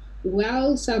done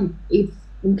well, some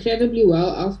incredibly well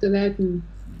after that. And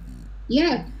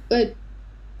yeah, but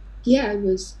yeah, I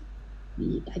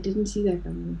didn't see that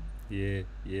coming. Yeah.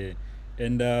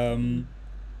 And I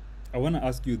want to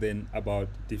ask you then about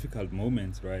difficult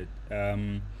moments, right?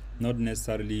 Not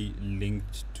necessarily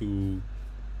linked to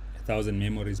 1,000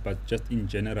 Memories, but just in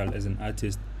general as an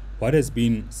artist. What has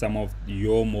been some of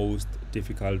your most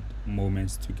difficult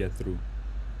moments to get through?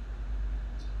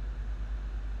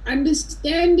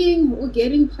 Understanding or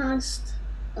getting past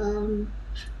the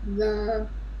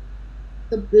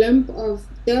blimp of,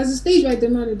 there was a stage where I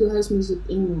didn't want to do house music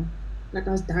anymore. Like,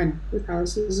 I was done with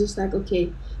house. It was just like,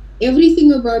 okay,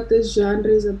 everything about this genre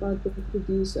is about the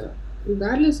producer.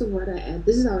 Regardless of what I add,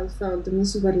 this is how I felt, and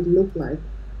this is what it looked like.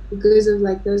 Because of,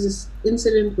 like, there was this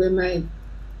incident where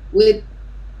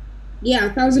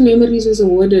 1,000 Memories was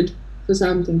awarded for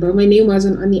something, but my name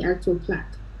wasn't on the actual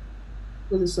plaque.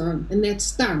 for the song, and that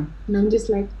stung. And I'm just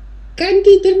like,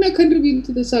 Kanti didn't I contribute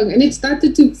to the song? And it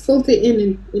started to filter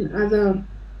in other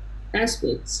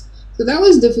aspects. So that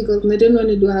was difficult, and I didn't want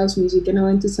to do house music, and I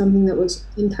wanted something that was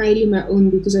entirely my own,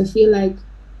 because I feel like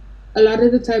a lot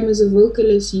of the time as a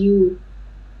vocalist,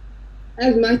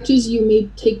 as much as you may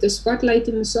take the spotlight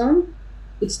in the song,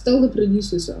 it's still the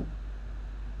producer's song.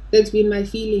 That's been my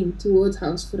feeling towards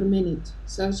house for a minute.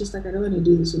 So I was just like, I don't want to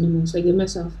do this anymore. So I gave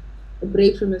myself a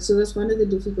break from it. So that's one of the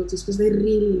difficulties, because they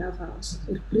really love house.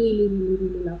 They really, really,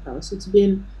 really love house. It's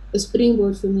been a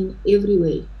springboard for me in every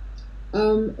way.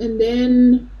 And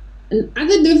then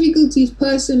another difficulties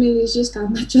personally is just how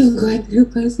much I've gone through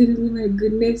personally. My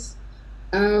goodness.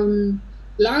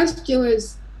 Last year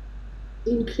was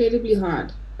incredibly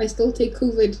hard. I still take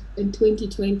COVID in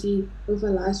 2020 over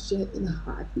last year in a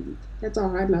heartbeat. That's how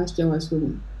hard last year was for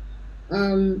me.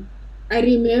 I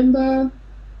remember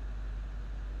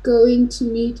going to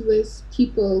meet with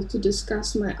people to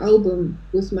discuss my album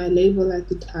with my label at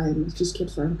the time. It's just Kid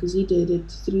Fun, because he did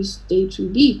it through Stage 2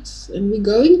 Beats. And we're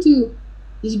going to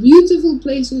these beautiful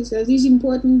places, have these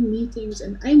important meetings,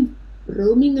 and I'm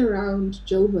roaming around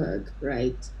Joburg,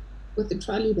 right, with a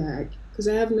trolley bag, because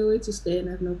I have nowhere to stay and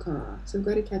I have no car. So I've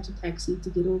got to catch a taxi to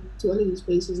get to all of these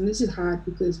places. And this is hard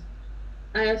because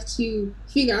I have to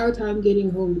figure out how I'm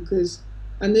getting home, because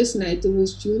on this night, it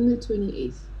was June the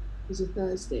 28th. It was a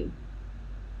Thursday.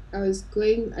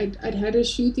 I'd had a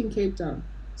shoot in Cape Town.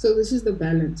 So this is the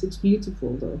balance. It's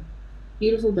beautiful though.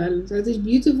 Beautiful balance. I had this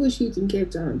beautiful shoot in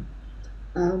Cape Town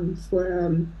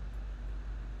for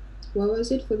what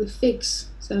was it? For the Fix.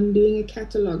 So I'm doing a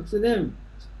catalog for them.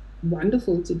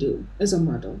 Wonderful to do as a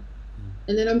model.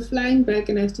 And then I'm flying back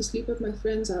and I have to sleep at my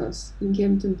friend's house in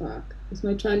Kempton Park with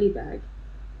my trolley bag.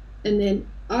 And then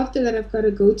after that, I've got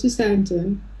to go to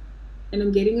Sandton, and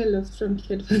I'm getting a lift from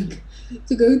Kidbank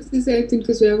to go to Sandton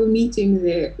because we have a meeting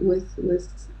there with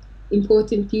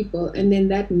important people. And then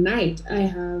that night, I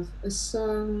have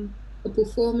a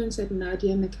performance at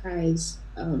Nadia Nakai's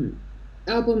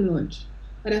album launch.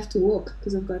 I'd have to walk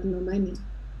because I've got no money.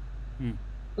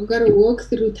 I've got to walk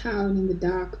through town in the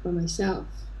dark by myself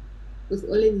with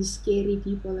all of these scary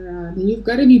people around. And you've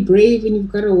got to be brave, and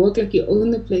you've got to walk like you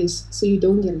own the place so you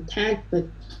don't get attacked. But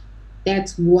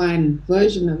that's one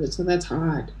version of it. So that's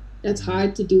hard. That's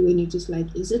hard to do when you're just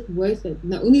like, is it worth it?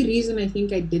 And the only reason I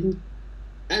think I didn't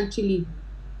actually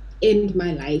end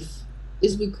my life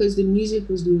is because the music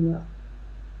was doing well.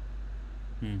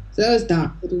 So that was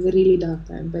dark. It was a really dark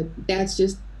time. But that's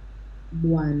just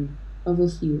one of a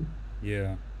few.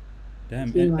 Yeah.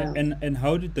 Damn. And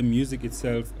how did the music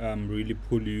itself really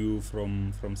pull you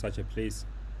from such a place?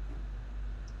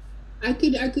 I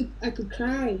could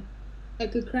cry. I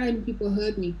could cry and people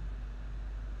heard me.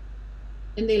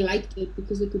 And they liked it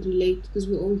because they could relate, because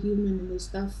we're all human, and there's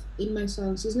stuff in my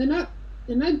songs. They're not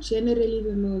generally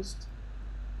the most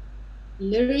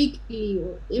lyrically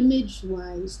or image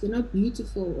wise, they're not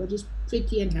beautiful or just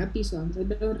pretty and happy songs. I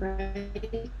don't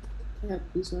write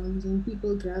happy songs, and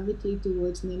people gravitate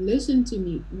towards me and listen to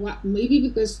me. Maybe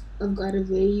because I've got a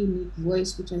very unique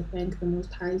voice, which I thank the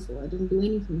Most High for. I didn't do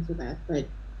anything for that, but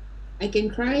I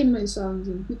can cry in my songs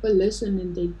and people listen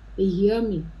and they hear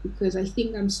me, because I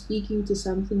think I'm speaking to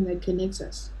something that connects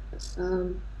us.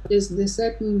 There's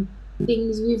certain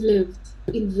things we've lived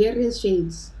in various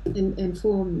shades and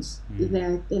forms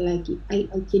that they're like, I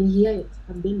can hear it.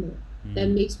 I've been there.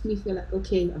 That makes me feel like,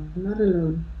 okay, I'm not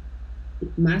alone.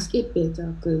 It must get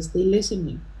better because they're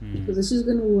listening. Because this is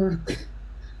gonna work.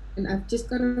 And I've just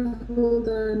gotta hold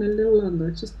on a little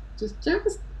longer. Just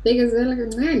because they're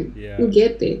like a man. Yeah. We'll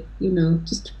get there,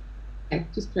 just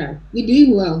try. You're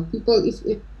doing well. People,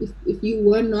 if you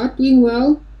were not doing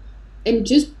well, and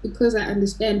just because I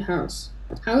understand house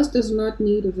does not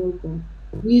need a vocal.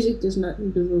 Music does not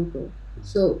need a vocal.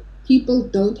 So people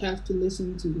don't have to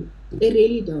listen to you. They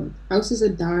really don't. House is a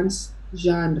dance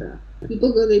genre.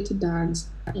 People go there to dance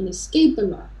and escape a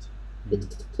lot.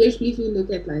 Especially if you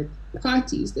look at like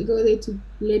parties, they go there to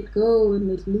let go and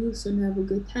let loose and have a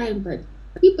good time. But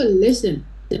people listen.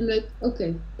 I'm like,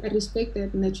 okay, I respect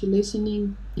that, and that you're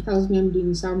listening tells me I'm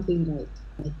doing something right,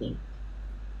 I think.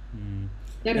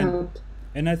 That helped.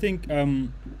 And I think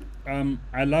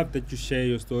I love that you share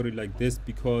your story like this,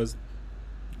 because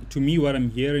to me what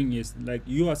I'm hearing is like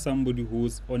you are somebody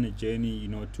who's on a journey,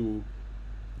 to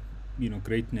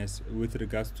greatness with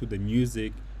regards to the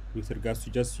music, with regards to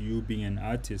just you being an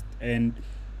artist. And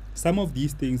some of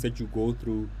these things that you go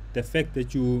through, the fact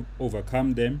that you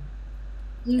overcome them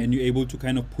and you're able to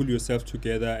kind of pull yourself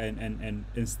together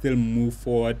and still move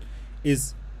forward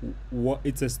is what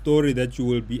it's a story that you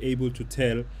will be able to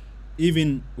tell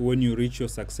even when you reach your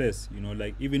success,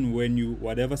 like even when you,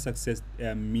 whatever success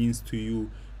means to you,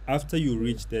 after you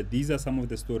reach that, these are some of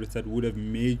the stories that would have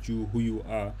made you who you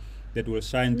are, that will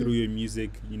shine through your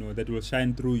music, that will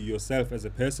shine through yourself as a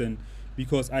person.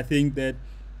 Because I think that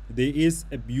there is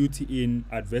a beauty in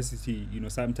adversity.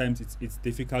 Sometimes it's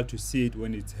difficult to see it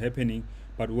when it's happening,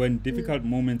 but when difficult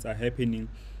moments are happening,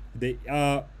 there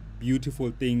are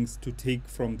beautiful things to take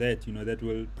from that, that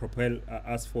will propel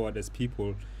us forward as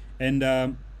people. And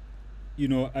I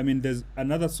mean, there's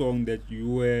another song that you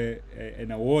were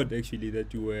an award actually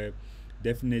that you were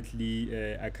definitely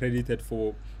accredited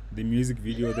for, the music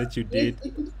video that you did,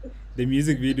 the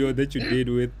music video that you did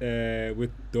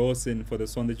with Dawson, for the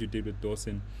song that you did with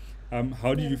Dawson.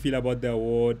 How did Yeah. you feel about the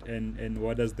award, and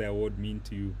what does the award mean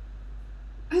to you?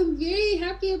 I'm very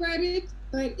happy about it,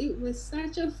 but it was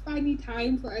such a funny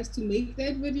time for us to make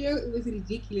that video. It was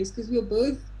ridiculous because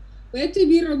we had to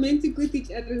be romantic with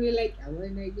each other. We're like, I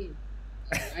wanna get,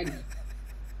 I wanna.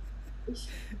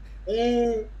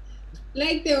 Uh,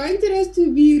 like they wanted us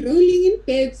to be rolling in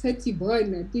bed,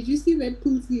 Satibona. Did you see that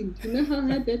pool scene? Do you know how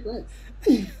hard that was?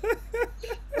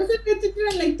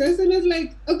 Like Dawson was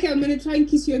like, okay, I'm gonna try and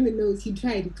kiss you on the nose. He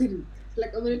tried, he couldn't.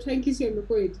 Like, I'm gonna try and kiss you on the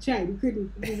forehead. He tried, he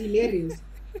couldn't. It was hilarious.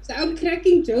 So I'm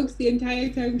cracking jokes the entire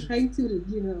time, trying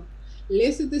to,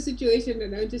 less with the situation.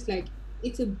 And I'm just like,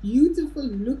 it's a beautiful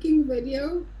looking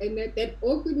video, and that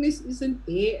awkwardness isn't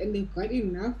there, and they've got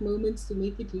enough moments to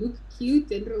make it look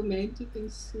cute and romantic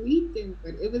and sweet and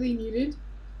whatever they needed.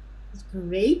 It's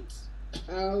great.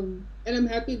 And I'm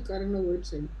happy it got an award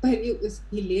soon. But it was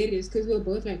hilarious because we were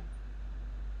both like,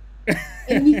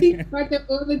 and we think about them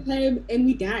all the time and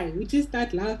we die. We just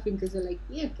start laughing because we're like,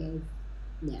 yeah, guys.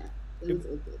 Yeah, it was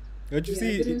all good. But you Yeah, but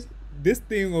it see, was, this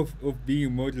thing of being a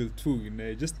model too,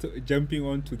 just jumping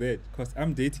onto that, because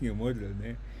I'm dating a model,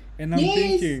 and I'm yes.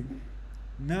 thinking,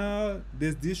 now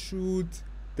there's this shoot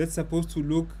that's supposed to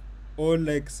look all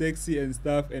like sexy and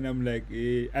stuff, and I'm like,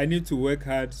 I need to work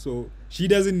hard, so she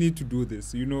doesn't need to do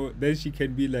this, then she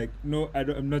can be like, no,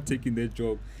 I'm not taking that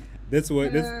job. That's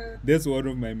one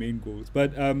of my main goals.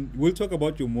 But we'll talk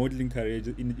about your modeling career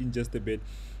in just a bit.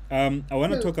 I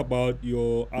want to So, talk about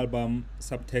your album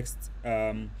Subtext,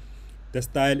 the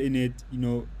style in it.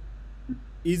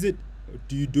 Is it,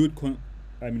 do you do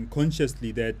it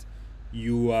consciously, that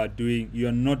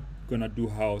you're not gonna do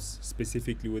house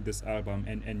specifically with this album,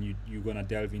 and you're gonna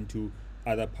delve into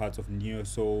other parts of neo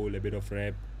soul, a bit of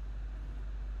rap?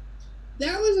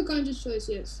 that was a conscious choice,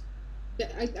 yes.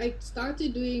 I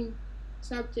started doing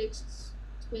subtexts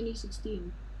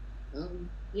 2016.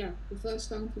 Yeah, the first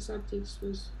song for subtext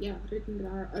was, yeah, written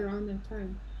around that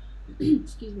time.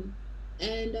 Excuse me.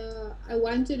 And I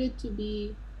wanted it to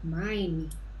be mine.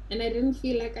 And I didn't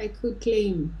feel like I could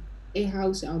claim a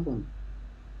house album.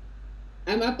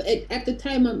 I'm up at the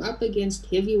time, I'm up against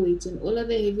heavyweights, and all of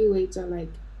the heavyweights are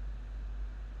like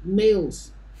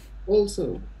males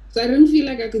also. So I didn't feel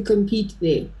like I could compete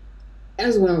there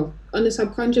as well on a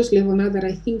subconscious level now that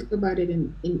I think about it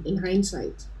in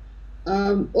hindsight.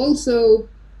 Also,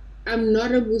 I'm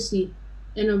not a bussy,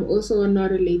 and I'm also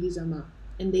not a Lady Zama,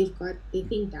 and they've got their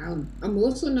thing down. I'm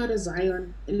also not a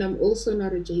Zion, and I'm also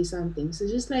not a J something. So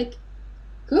just like,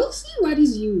 go see what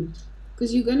is you,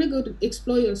 because you're gonna go to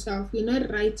explore yourself. You're not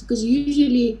right, because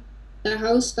usually the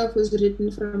house stuff was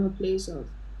written from a place of,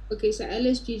 okay, so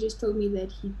LSG just told me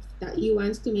that he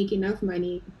wants to make enough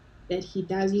money that he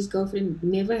does, his girlfriend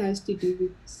never has to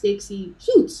do sexy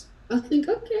shoots. I think,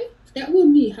 okay, if that were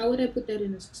me, how would I put that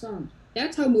in a song?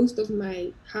 That's how most of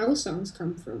my house songs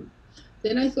come from.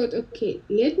 Then I thought, okay,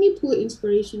 let me pull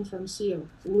inspiration from SIO.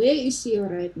 Where is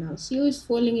SIO right now? SIO is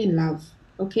falling in love.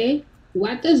 Okay,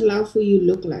 what does love for you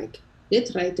look like?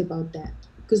 Let's write about that,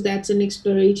 because that's an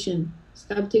exploration.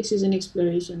 Subtext is an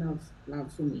exploration of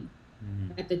love for me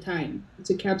at the time. It's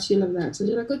a capsule of that. So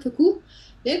they're like, okay, cool.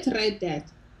 Let's write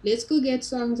that. Let's go get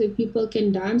songs that people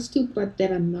can dance to, but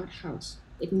that are not house.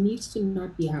 It needs to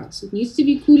not be house. It needs to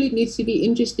be cool. It needs to be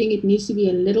interesting. It needs to be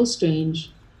a little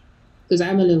strange, because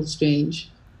I'm a little strange.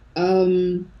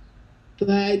 But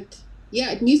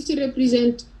yeah, it needs to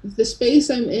represent the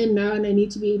space I'm in now, and I need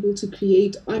to be able to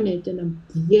create on it. And I'm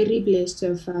very blessed to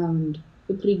have found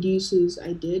the producers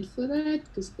I did for that,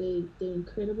 because they're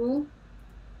incredible.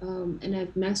 And I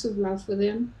have massive love for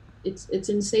them. It's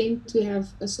insane to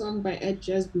have a song by Ed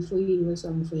just before you do a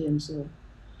song for him. So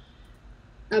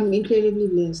I'm incredibly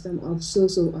blessed. I'm so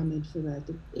honored for that.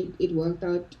 It worked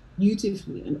out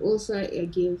beautifully. And also, I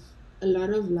give a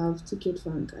lot of love to Kid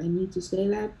Funk. I need to say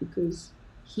that because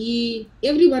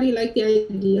everybody liked the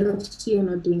idea of Sio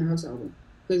not doing a house album,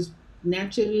 because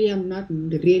naturally I'm not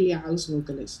really a house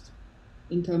vocalist.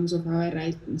 in terms of how I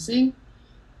write and sing.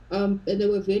 And they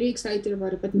were very excited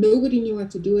about it, but nobody knew what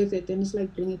to do with it. And it's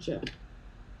like, bring it here,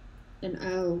 and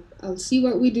I'll see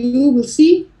what we do. We'll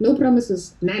see. No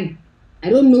promises, none. I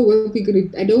don't know where we're gonna.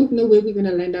 I don't know where we're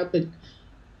gonna land up, but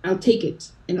I'll take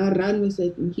it and I'll run with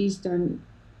it. And he's done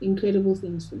incredible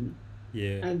things for me.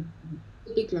 Yeah. I have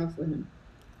big love for him.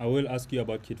 I will ask you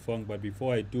about Kid Funk, but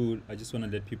before I do, I just want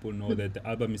to let people know that the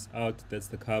album is out. That's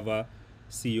the cover.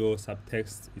 CEO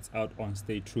subtext. It's out on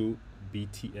Stay True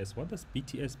BTS. What does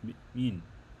BTS mean?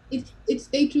 It's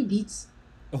Stay True Beats.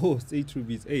 Oh, Stay True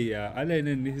Beats. Hey, yeah, Alan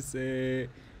and his,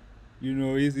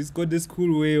 he's got this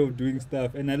cool way of doing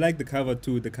stuff, and I like the cover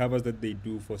too. The covers that they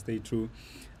do for Stay True.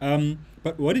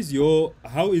 But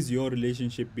how is your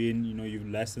relationship been? You know, you've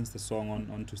licensed the song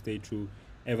onto Stay True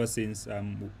ever since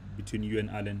between you and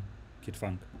Alan Kid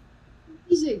Funk.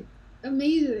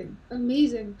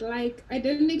 Amazing. Like, I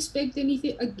didn't expect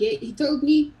anything. Again, he told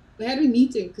me, we had a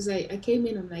meeting because I came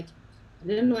in. I'm like, I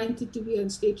didn't want it to be on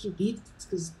Stay True Beats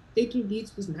because Stay True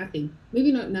Beats was nothing.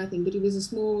 Maybe not nothing, but it was a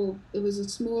small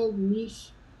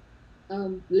niche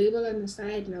label on the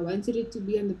side, and I wanted it to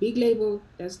be on the big label.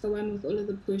 That's the one with all of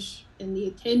the push and the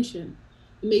attention.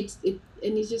 It makes it,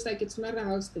 and he's just like, it's not a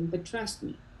house thing, but trust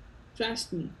me.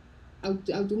 I'll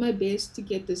do my best to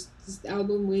get this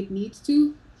album where it needs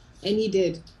to, and he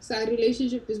did. So our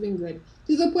relationship has been good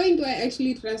to the point where I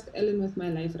actually trust Ellen with my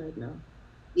life right now.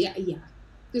 Yeah,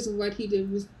 because of what he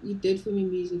did for me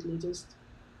musically. Just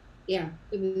it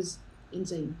was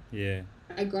insane. Yeah.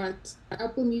 I got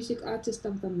Apple Music Artist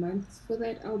of the Month for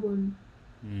that album.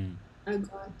 I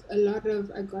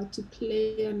got to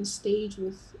play on a stage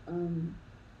with Tom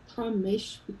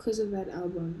Misch because of that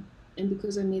album, and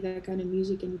because I made that kind of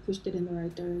music and he pushed it in the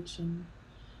right direction.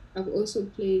 I've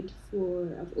opened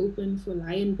for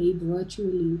Lion Babe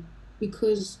virtually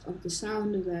because of the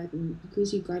sound of that, and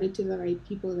because he got it to the right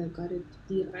people that got it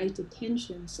the right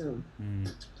attention. So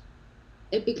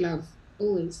epic love,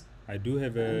 always. I do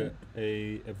have a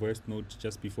voice note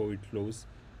just before we close.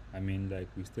 I mean, like,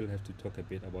 we still have to talk a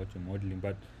bit about your modeling,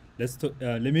 but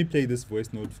let me play this voice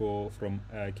note from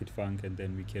Kid Funk, and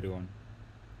then we carry on.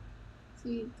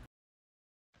 Sweet.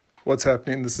 What's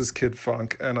happening? This is Kid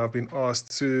Funk, and I've been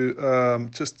asked to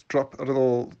just drop a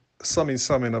little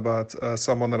something about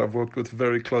someone that I've worked with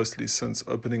very closely since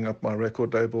opening up my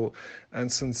record label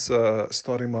and since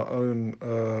starting my own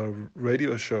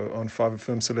radio show on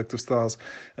 5FM Selective Styles.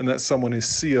 And that someone is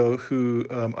SIO, who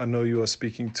I know you are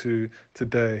speaking to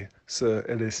today, Sir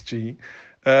LSG.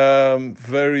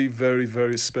 Very, very,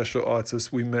 very special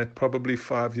artist. We met probably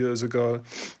 5 years ago,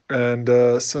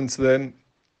 and since then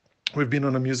we've been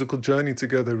on a musical journey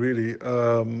together, really.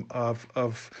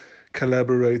 I've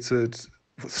collaborated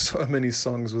with so many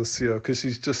songs with Sia because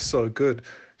she's just so good.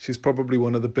 She's probably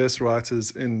one of the best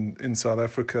writers in South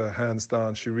Africa, hands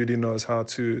down. She really knows how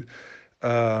to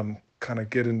kind of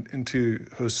get into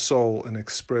her soul and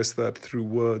express that through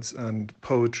words and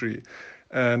poetry.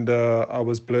 And I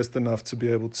was blessed enough to be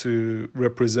able to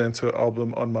represent her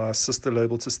album on my sister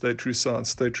label to Stay True Sound,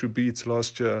 Stay True Beats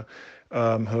last year.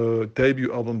 Her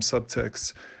debut album,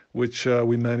 Subtext, which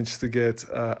we managed to get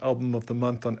Album of the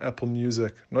Month on Apple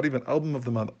Music. Not even Album of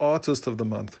the Month, Artist of the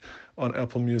Month on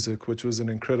Apple Music, which was an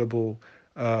incredible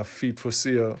feat for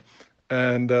Sia.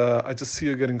 And I just see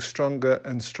her getting stronger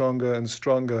and stronger and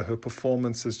stronger. Her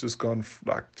performance has just got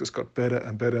better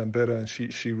and better and better. And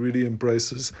she really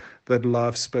embraces that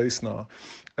live space now.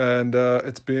 And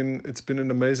it's been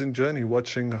an amazing journey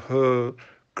watching her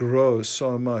grow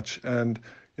so much. And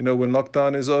when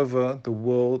lockdown is over, the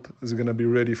world is going to be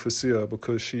ready for Sia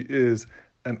because she is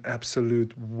an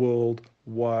absolute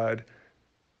worldwide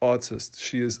artist.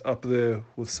 She is up there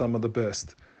with some of the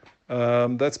best.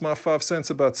 That's my 5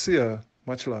 cents about Sia.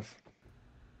 Much love.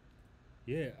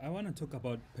 Yeah, I want to talk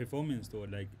about performance though.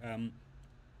 Like,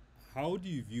 how do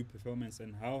you view performance,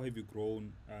 and how have you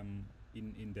grown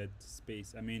in that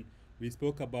space? I mean, we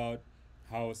spoke about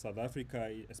how South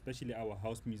Africa, especially our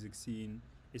house music scene,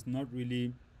 is not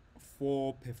really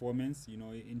for performance,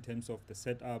 in terms of the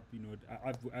setup.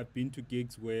 I've been to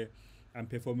gigs where I'm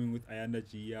performing with Ayanda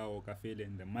Gia or Kafele,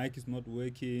 and the mic is not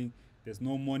working, there's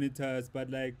no monitors. But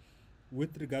like,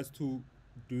 with regards to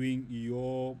doing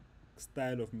your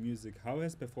style of music, how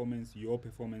has your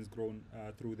performance grown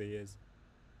through the years?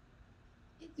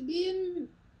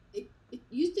 It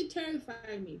used to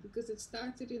terrify me because it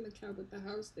started in the club with the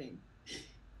house thing.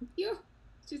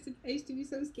 I used to be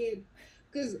so scared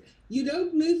because you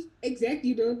don't know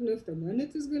if the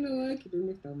monitor's gonna work, you don't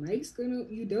know if the mic's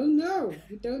you don't know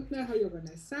how you're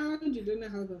gonna sound, you don't know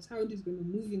how the sound is gonna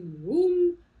move in the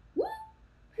room. Woo!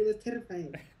 It was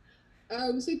terrifying.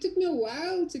 So it took me a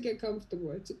while to get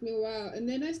comfortable. It took me a while. And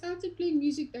then I started playing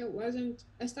music that wasn't,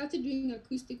 I started doing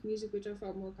acoustic music, which I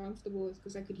felt more comfortable with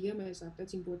because I could hear myself.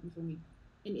 That's important for me.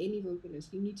 And any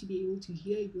vocalist, you need to be able to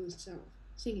hear yourself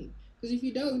singing. Because if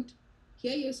you don't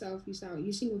hear yourself, you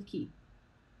sing off key.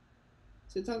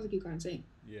 So it sounds like you can't sing.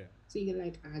 Yeah. So you're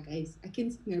like, guys, I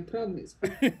can sing, I promise.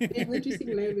 But then when you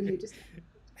sing live and they're just like,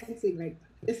 I can't sing. Like,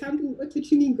 there's something, what's the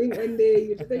tuning going on there?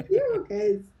 You're just like, yeah,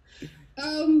 guys.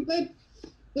 But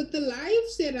with the live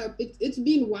setup, it's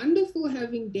been wonderful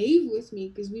having Dave with me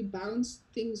because we bounce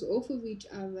things off of each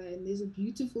other and there's a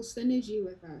beautiful synergy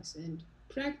with us. And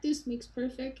practice makes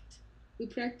perfect. We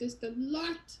practiced a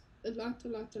lot, a lot, a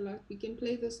lot, a lot. We can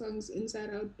play the songs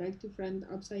inside out, back to front,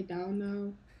 upside down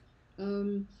now.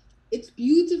 It's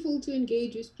beautiful to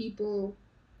engage with people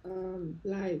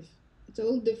live. It's a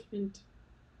whole different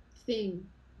thing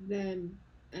than,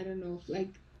 I don't know,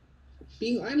 like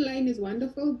being online is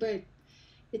wonderful, but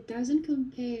it doesn't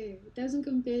compare. It doesn't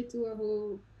compare to a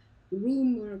whole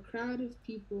room or a crowd of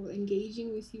people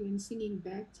engaging with you and singing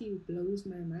back to you. Blows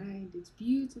my mind. It's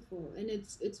beautiful, and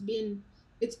it's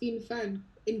been fun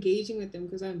engaging with them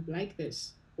because I'm like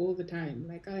this all the time.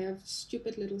 Like I have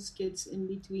stupid little skits in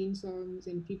between songs,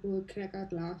 and people will crack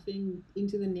out laughing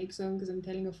into the next song because I'm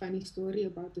telling a funny story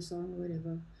about the song or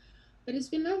whatever. But it's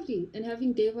been lovely. And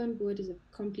having Dave on board is a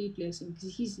complete blessing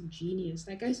because he's a genius.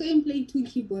 Like I saw him play two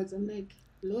keyboards. I'm like,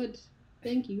 Lord,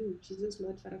 thank you, Jesus,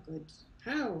 Lord, Father God.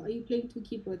 How are you playing two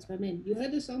keyboards, my man? You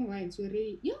heard the song once. You're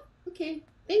ready. Yeah, okay.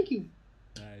 Thank you.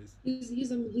 Nice. He's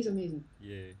amazing.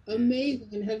 Yeah. Amazing.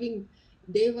 And having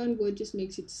Dave on board just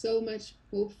makes it so much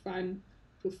more fun,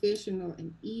 professional,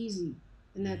 and easy.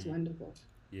 And that's wonderful.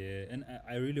 Yeah, and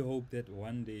I really hope that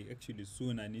one day, actually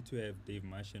soon, I need to have Dave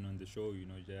Martian on the show.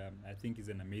 I think he's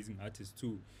an amazing artist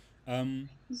too. Um,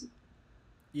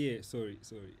 yeah, sorry.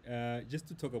 Just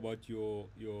to talk about your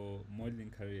modeling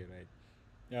career, right?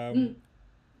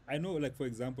 I know, like for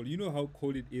example, you know how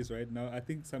cold it is right now. I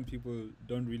think some people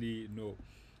don't really know.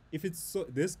 If it's so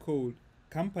this cold,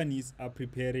 companies are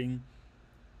preparing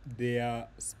their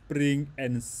spring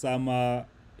and summer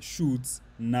shoots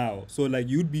now. So like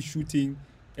you'd be shooting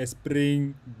a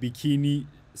spring bikini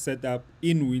setup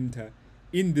in winter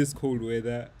in this cold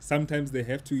weather. Sometimes they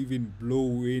have to even blow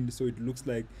wind so it looks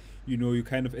like you're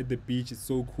kind of at the beach. It's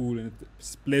so cool, and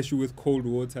splash you with cold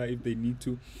water if they need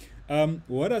to.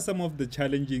 What are some of the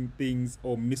challenging things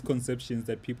or misconceptions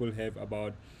that people have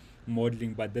about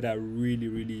modeling, but that are really,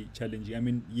 really challenging? I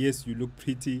mean, yes, you look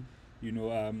pretty,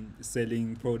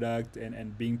 selling product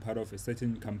and being part of a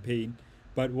certain campaign.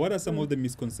 But what are some of the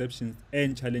misconceptions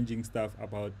and challenging stuff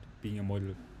about being a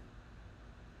model?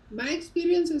 My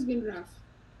experience has been rough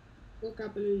for a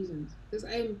couple of reasons. Because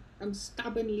I'm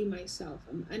stubbornly myself.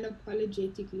 I'm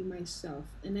unapologetically myself,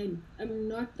 and I'm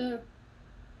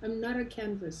not a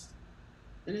canvas.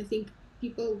 And I think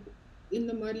people in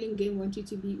the modeling game want you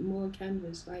to be more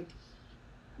canvas. Like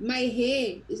my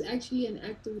hair is actually an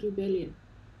act of rebellion.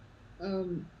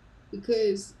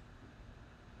 Because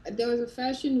there was a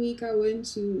fashion week I went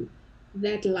to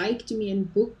that liked me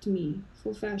and booked me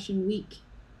for fashion week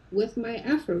with my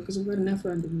afro, because I've got an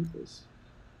afro underneath this.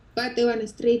 But they want to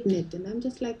straighten it, and I'm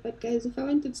just like, but guys, if I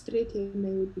wanted straight hair,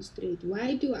 they would be straight.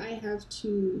 Why do I have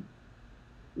to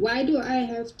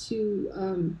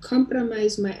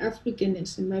compromise my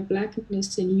Africanness and my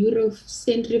blackness and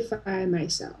Eurocentrify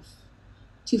myself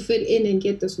to fit in and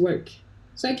get this work?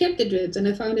 So I kept the dreads, and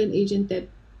I found an agent that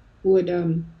would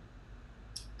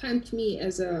punt me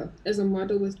as a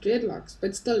model with dreadlocks.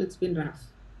 But still, it's been rough.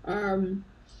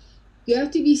 You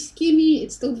have to be skinny.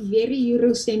 It's still very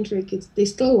Eurocentric. They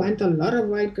still want a lot of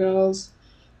white girls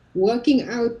working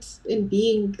out and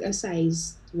being a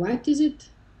size. What is it?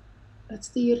 That's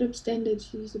the Europe standard.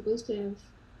 You're supposed to have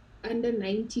under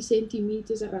 90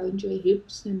 centimeters around your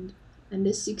hips and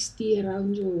under 60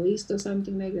 around your waist or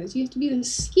something like that. So you have to be the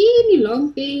skinny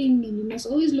long thing, and you must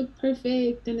always look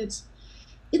perfect. And it's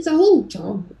a whole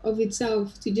job of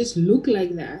itself to just look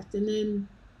like that. And then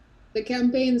the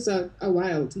campaigns are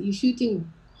wild. You're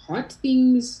shooting hot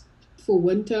things for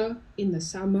winter in the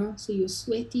summer, so you're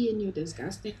sweaty and you're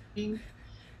disgusting. And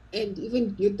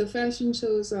even the fashion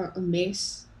shows are a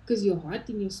mess because you're hot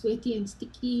and you're sweaty and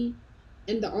sticky.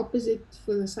 And the opposite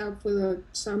for the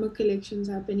summer collections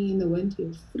happening in the winter.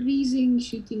 You're freezing,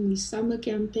 shooting these summer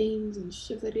campaigns and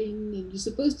shivering. And you're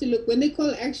supposed to look, when they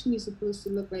call action, you're supposed to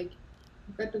look like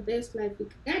you've got the best life you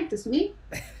got, this me.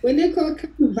 When they call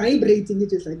vibrating, you're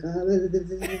just like,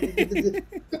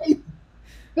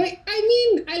 But I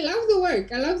mean, I love the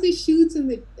work. I love the shoots and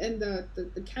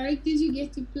the characters you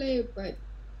get to play, but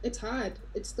it's hard.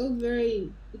 It's still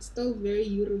very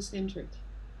Eurocentric.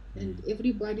 and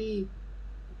everybody,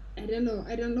 I don't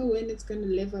know when it's gonna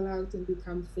level out and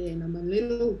become fair, and I'm a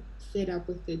little fed up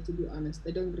with it, to be honest.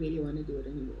 I don't really want to do it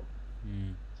anymore.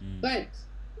 But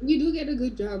you do get a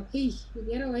good job. Hey, you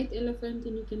get a white elephant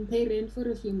and you can pay rent for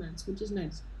a few months, which is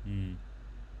nice.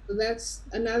 So that's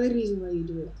another reason why you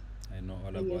do it. I know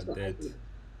all I guess about what I that. do.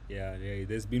 Yeah,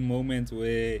 there's been moments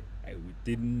where we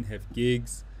didn't have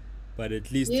gigs, but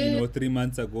at least, Yeah. 3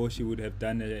 months ago she would have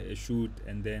done a shoot,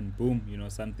 and then boom,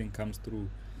 something comes through,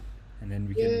 and then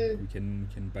we Yeah.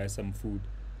 can buy some food.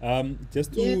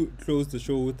 Just Yeah. to close the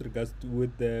show with regards to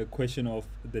with the question of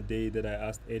the day that I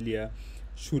asked earlier,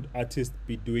 should artists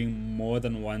be doing more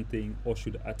than one thing, or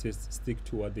should artists stick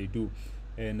to what they do?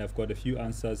 And I've got a few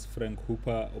answers. Frank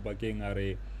Hooper, Obageng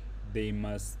Are, they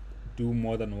must do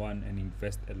more than one and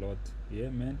invest a lot. Yeah,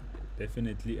 man,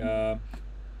 definitely.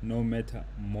 No matter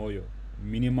Moyo,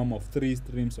 minimum of 3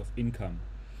 streams of income.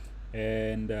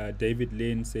 And David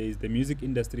Lane says the music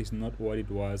industry is not what it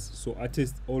was, so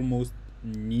artists almost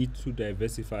need to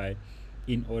diversify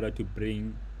in order to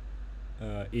bring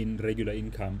in regular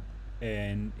income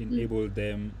and enable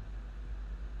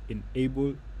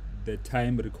the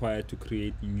time required to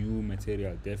create new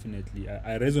material. Definitely,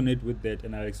 I resonate with that,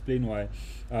 and I'll explain why.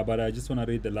 But I just want to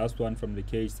read the last one from the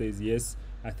cage. Says, yes,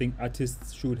 I think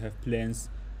artists should have plans,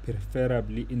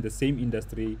 preferably in the same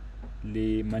industry,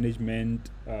 the management,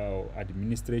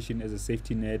 administration as a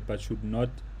safety net, but should not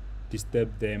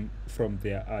disturb them from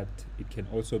their art. It can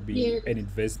also be an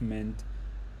investment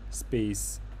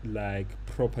space like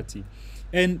property.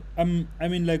 And I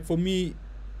mean, like, for me,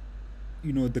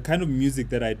 the kind of music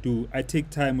that I do, I take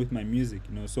time with my music.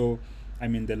 So I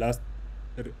mean, the last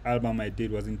album I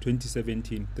did was in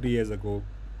 2017, 3 years ago.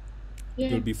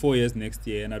 It will be 4 years next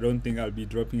year, and I don't think I'll be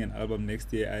dropping an album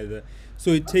next year either.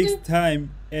 So it takes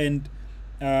time, and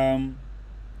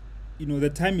the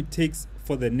time it takes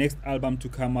for the next album to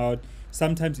come out,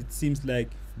 sometimes it seems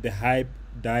like the hype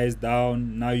dies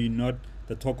down. Now you're not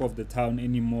the talk of the town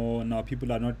anymore. Now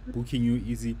people are not booking you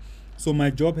easy. So my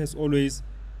job has always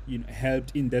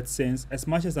helped in that sense. As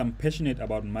much as I'm passionate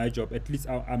about my job, at least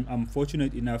I'm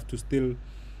fortunate enough to still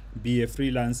be a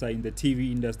freelancer in the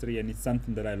TV industry, and it's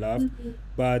something that I love.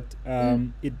 But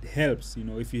it helps,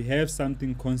 if you have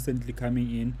something constantly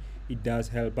coming in, it does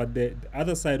help. But the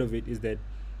other side of it is that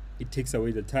it takes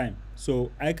away the time.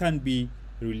 So I can't be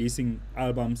releasing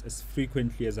albums as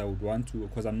frequently as I would want to,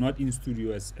 because I'm not in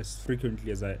studio as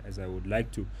frequently as I would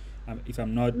like to. If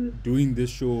I'm not doing this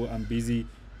show, I'm busy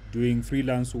doing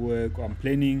freelance work, or I'm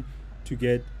planning to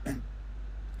get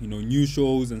new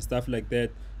shows and stuff like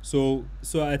that. So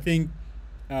I think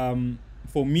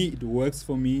for me it works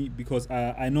for me, because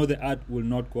I know the art will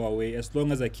not go away as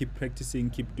long as I keep practicing,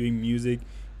 keep doing music,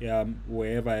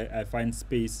 wherever I find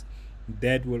space.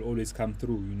 That will always come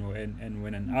through, and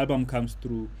when an album comes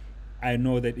through, I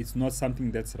know that it's not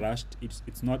something that's rushed.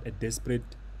 It's not a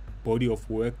desperate body of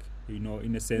work,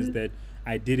 in a sense that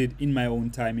I did it in my own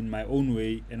time, in my own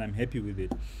way, and I'm happy with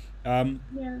it.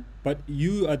 But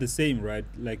you are the same, right?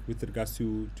 Like, with regards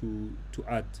to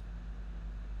art.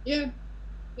 Yeah,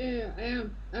 I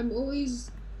am. I'm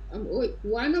always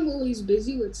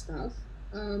busy with stuff.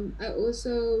 I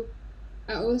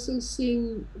also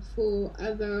sing for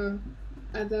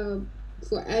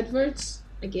for adverts,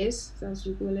 I guess that's what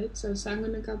you call it. So I sang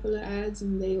on a couple of ads,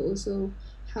 and they also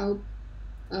help.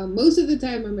 Most of the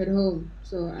time I'm at home,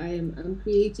 so I'm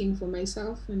creating for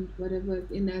myself and whatever,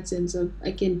 in that sense of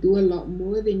I can do a lot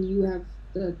more than you have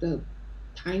the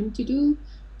time to do,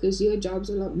 because your job's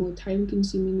a lot more time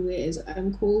consuming, whereas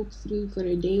I'm called through for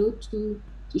a day or two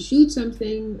to shoot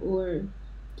something or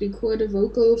record a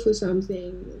vocal for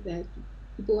something that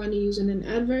people want to use in an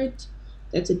advert.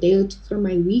 That's a day or two from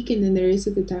my week, and then the rest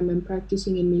of the time I'm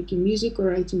practicing and making music or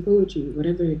writing poetry,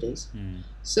 whatever it is.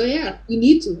 So yeah, you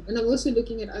need to. And I'm also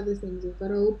looking at other things. I've got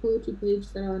a whole poetry page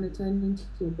that I want to turn into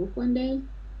a book one day,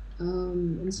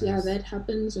 and see how that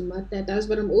happens and what that does.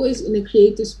 But I'm always in a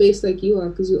creative space like you are,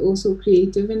 because you're also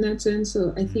creative in that sense.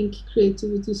 So I think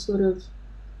creativity sort of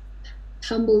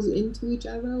tumbles into each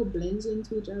other or blends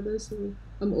into each other. So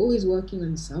I'm always working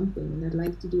on something, and I'd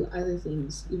like to do other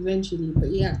things eventually. But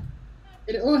yeah,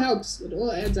 it all helps. It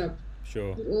all adds up.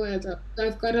 Sure. It all adds up.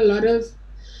 I've got a lot of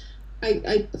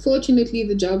I fortunately,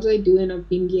 the jobs I do and I've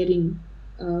been getting,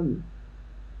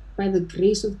 by the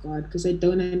grace of God, because I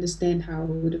don't understand how I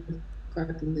would have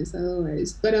gotten this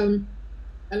otherwise, but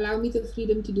allow me the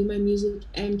freedom to do my music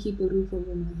and keep a roof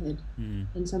over my head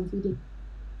and some freedom,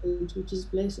 which is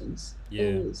blessings.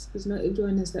 Always, because not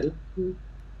everyone has that luxury.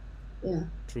 Yeah.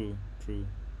 True.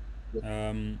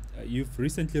 You've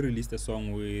recently released a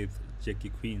song with Jackie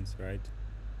Queens, right?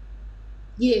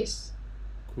 Yes.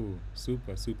 Cool,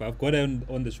 super, super. I've got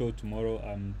on the show tomorrow.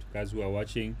 To guys who are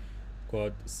watching,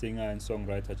 got singer and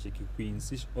songwriter Chicky Queen.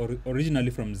 She's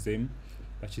originally from Zim,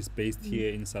 but she's based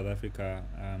here in South Africa.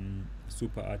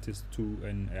 Super artist too,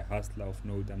 and a hustler of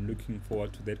note. I'm looking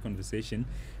forward to that conversation.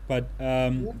 But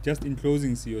just in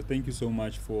closing, CEO, thank you so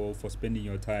much for spending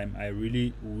your time. I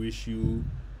really wish you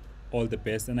all the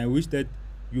best, and I wish that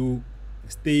you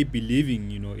stay believing,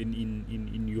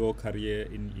 in your career,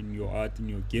 in your art, in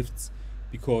your gifts,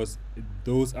 because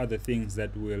those are the things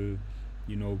that will,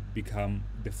 become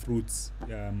the fruits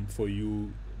for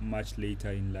you much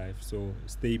later in life. So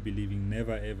stay believing,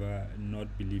 never ever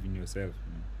not believe in yourself.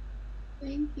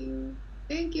 Thank you.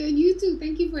 Thank you. And you too.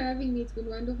 Thank you for having me. It's been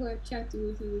wonderful chatting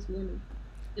with you this morning.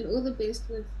 And all the best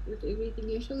with everything.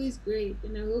 Your show is great.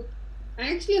 And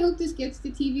I actually hope this gets to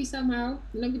TV somehow.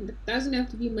 It doesn't have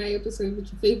to be my episode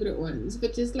with your favorite ones,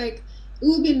 but just like it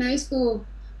would be nice for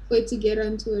it to get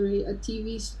onto a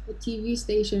TV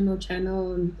station or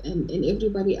channel and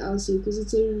everybody else, because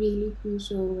it's a really cool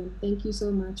show. And thank you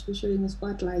so much for showing a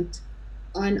spotlight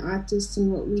on artists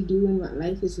and what we do and what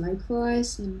life is like for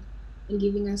us, and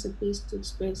giving us a place to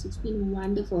express. It's been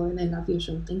wonderful, and I love your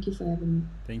show. Thank you for having me.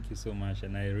 Thank you so much,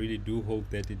 and I really do hope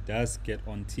that it does get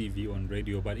on TV, on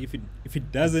radio. But if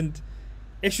it doesn't,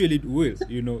 actually it will.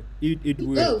 It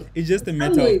will. It's just a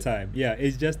matter of time. Yeah,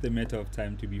 it's just a matter of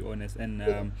time, to be honest.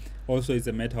 And also it's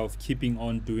a matter of keeping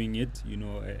on doing it,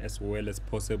 as well as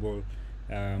possible,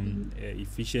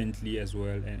 efficiently as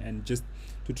well, and just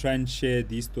to try and share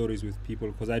these stories with people,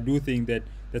 because I do think that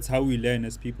that's how we learn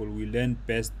as people. We learn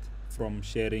best from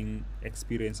sharing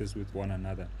experiences with one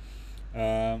another.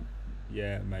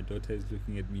 Yeah, my daughter is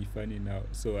looking at me funny now,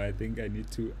 so I think I need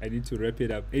to wrap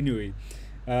it up. Anyway,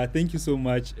 thank you so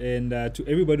much, and to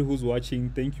everybody who's watching,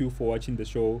 thank you for watching the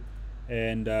show,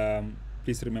 and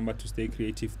please remember to stay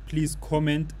creative. Please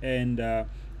comment and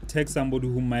tag somebody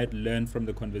who might learn from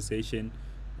the conversation,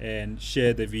 and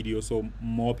share the video so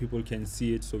more people can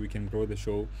see it, so we can grow the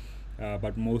show.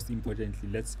 But most importantly,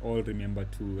 let's all remember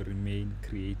to remain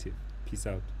creative. Peace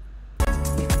out.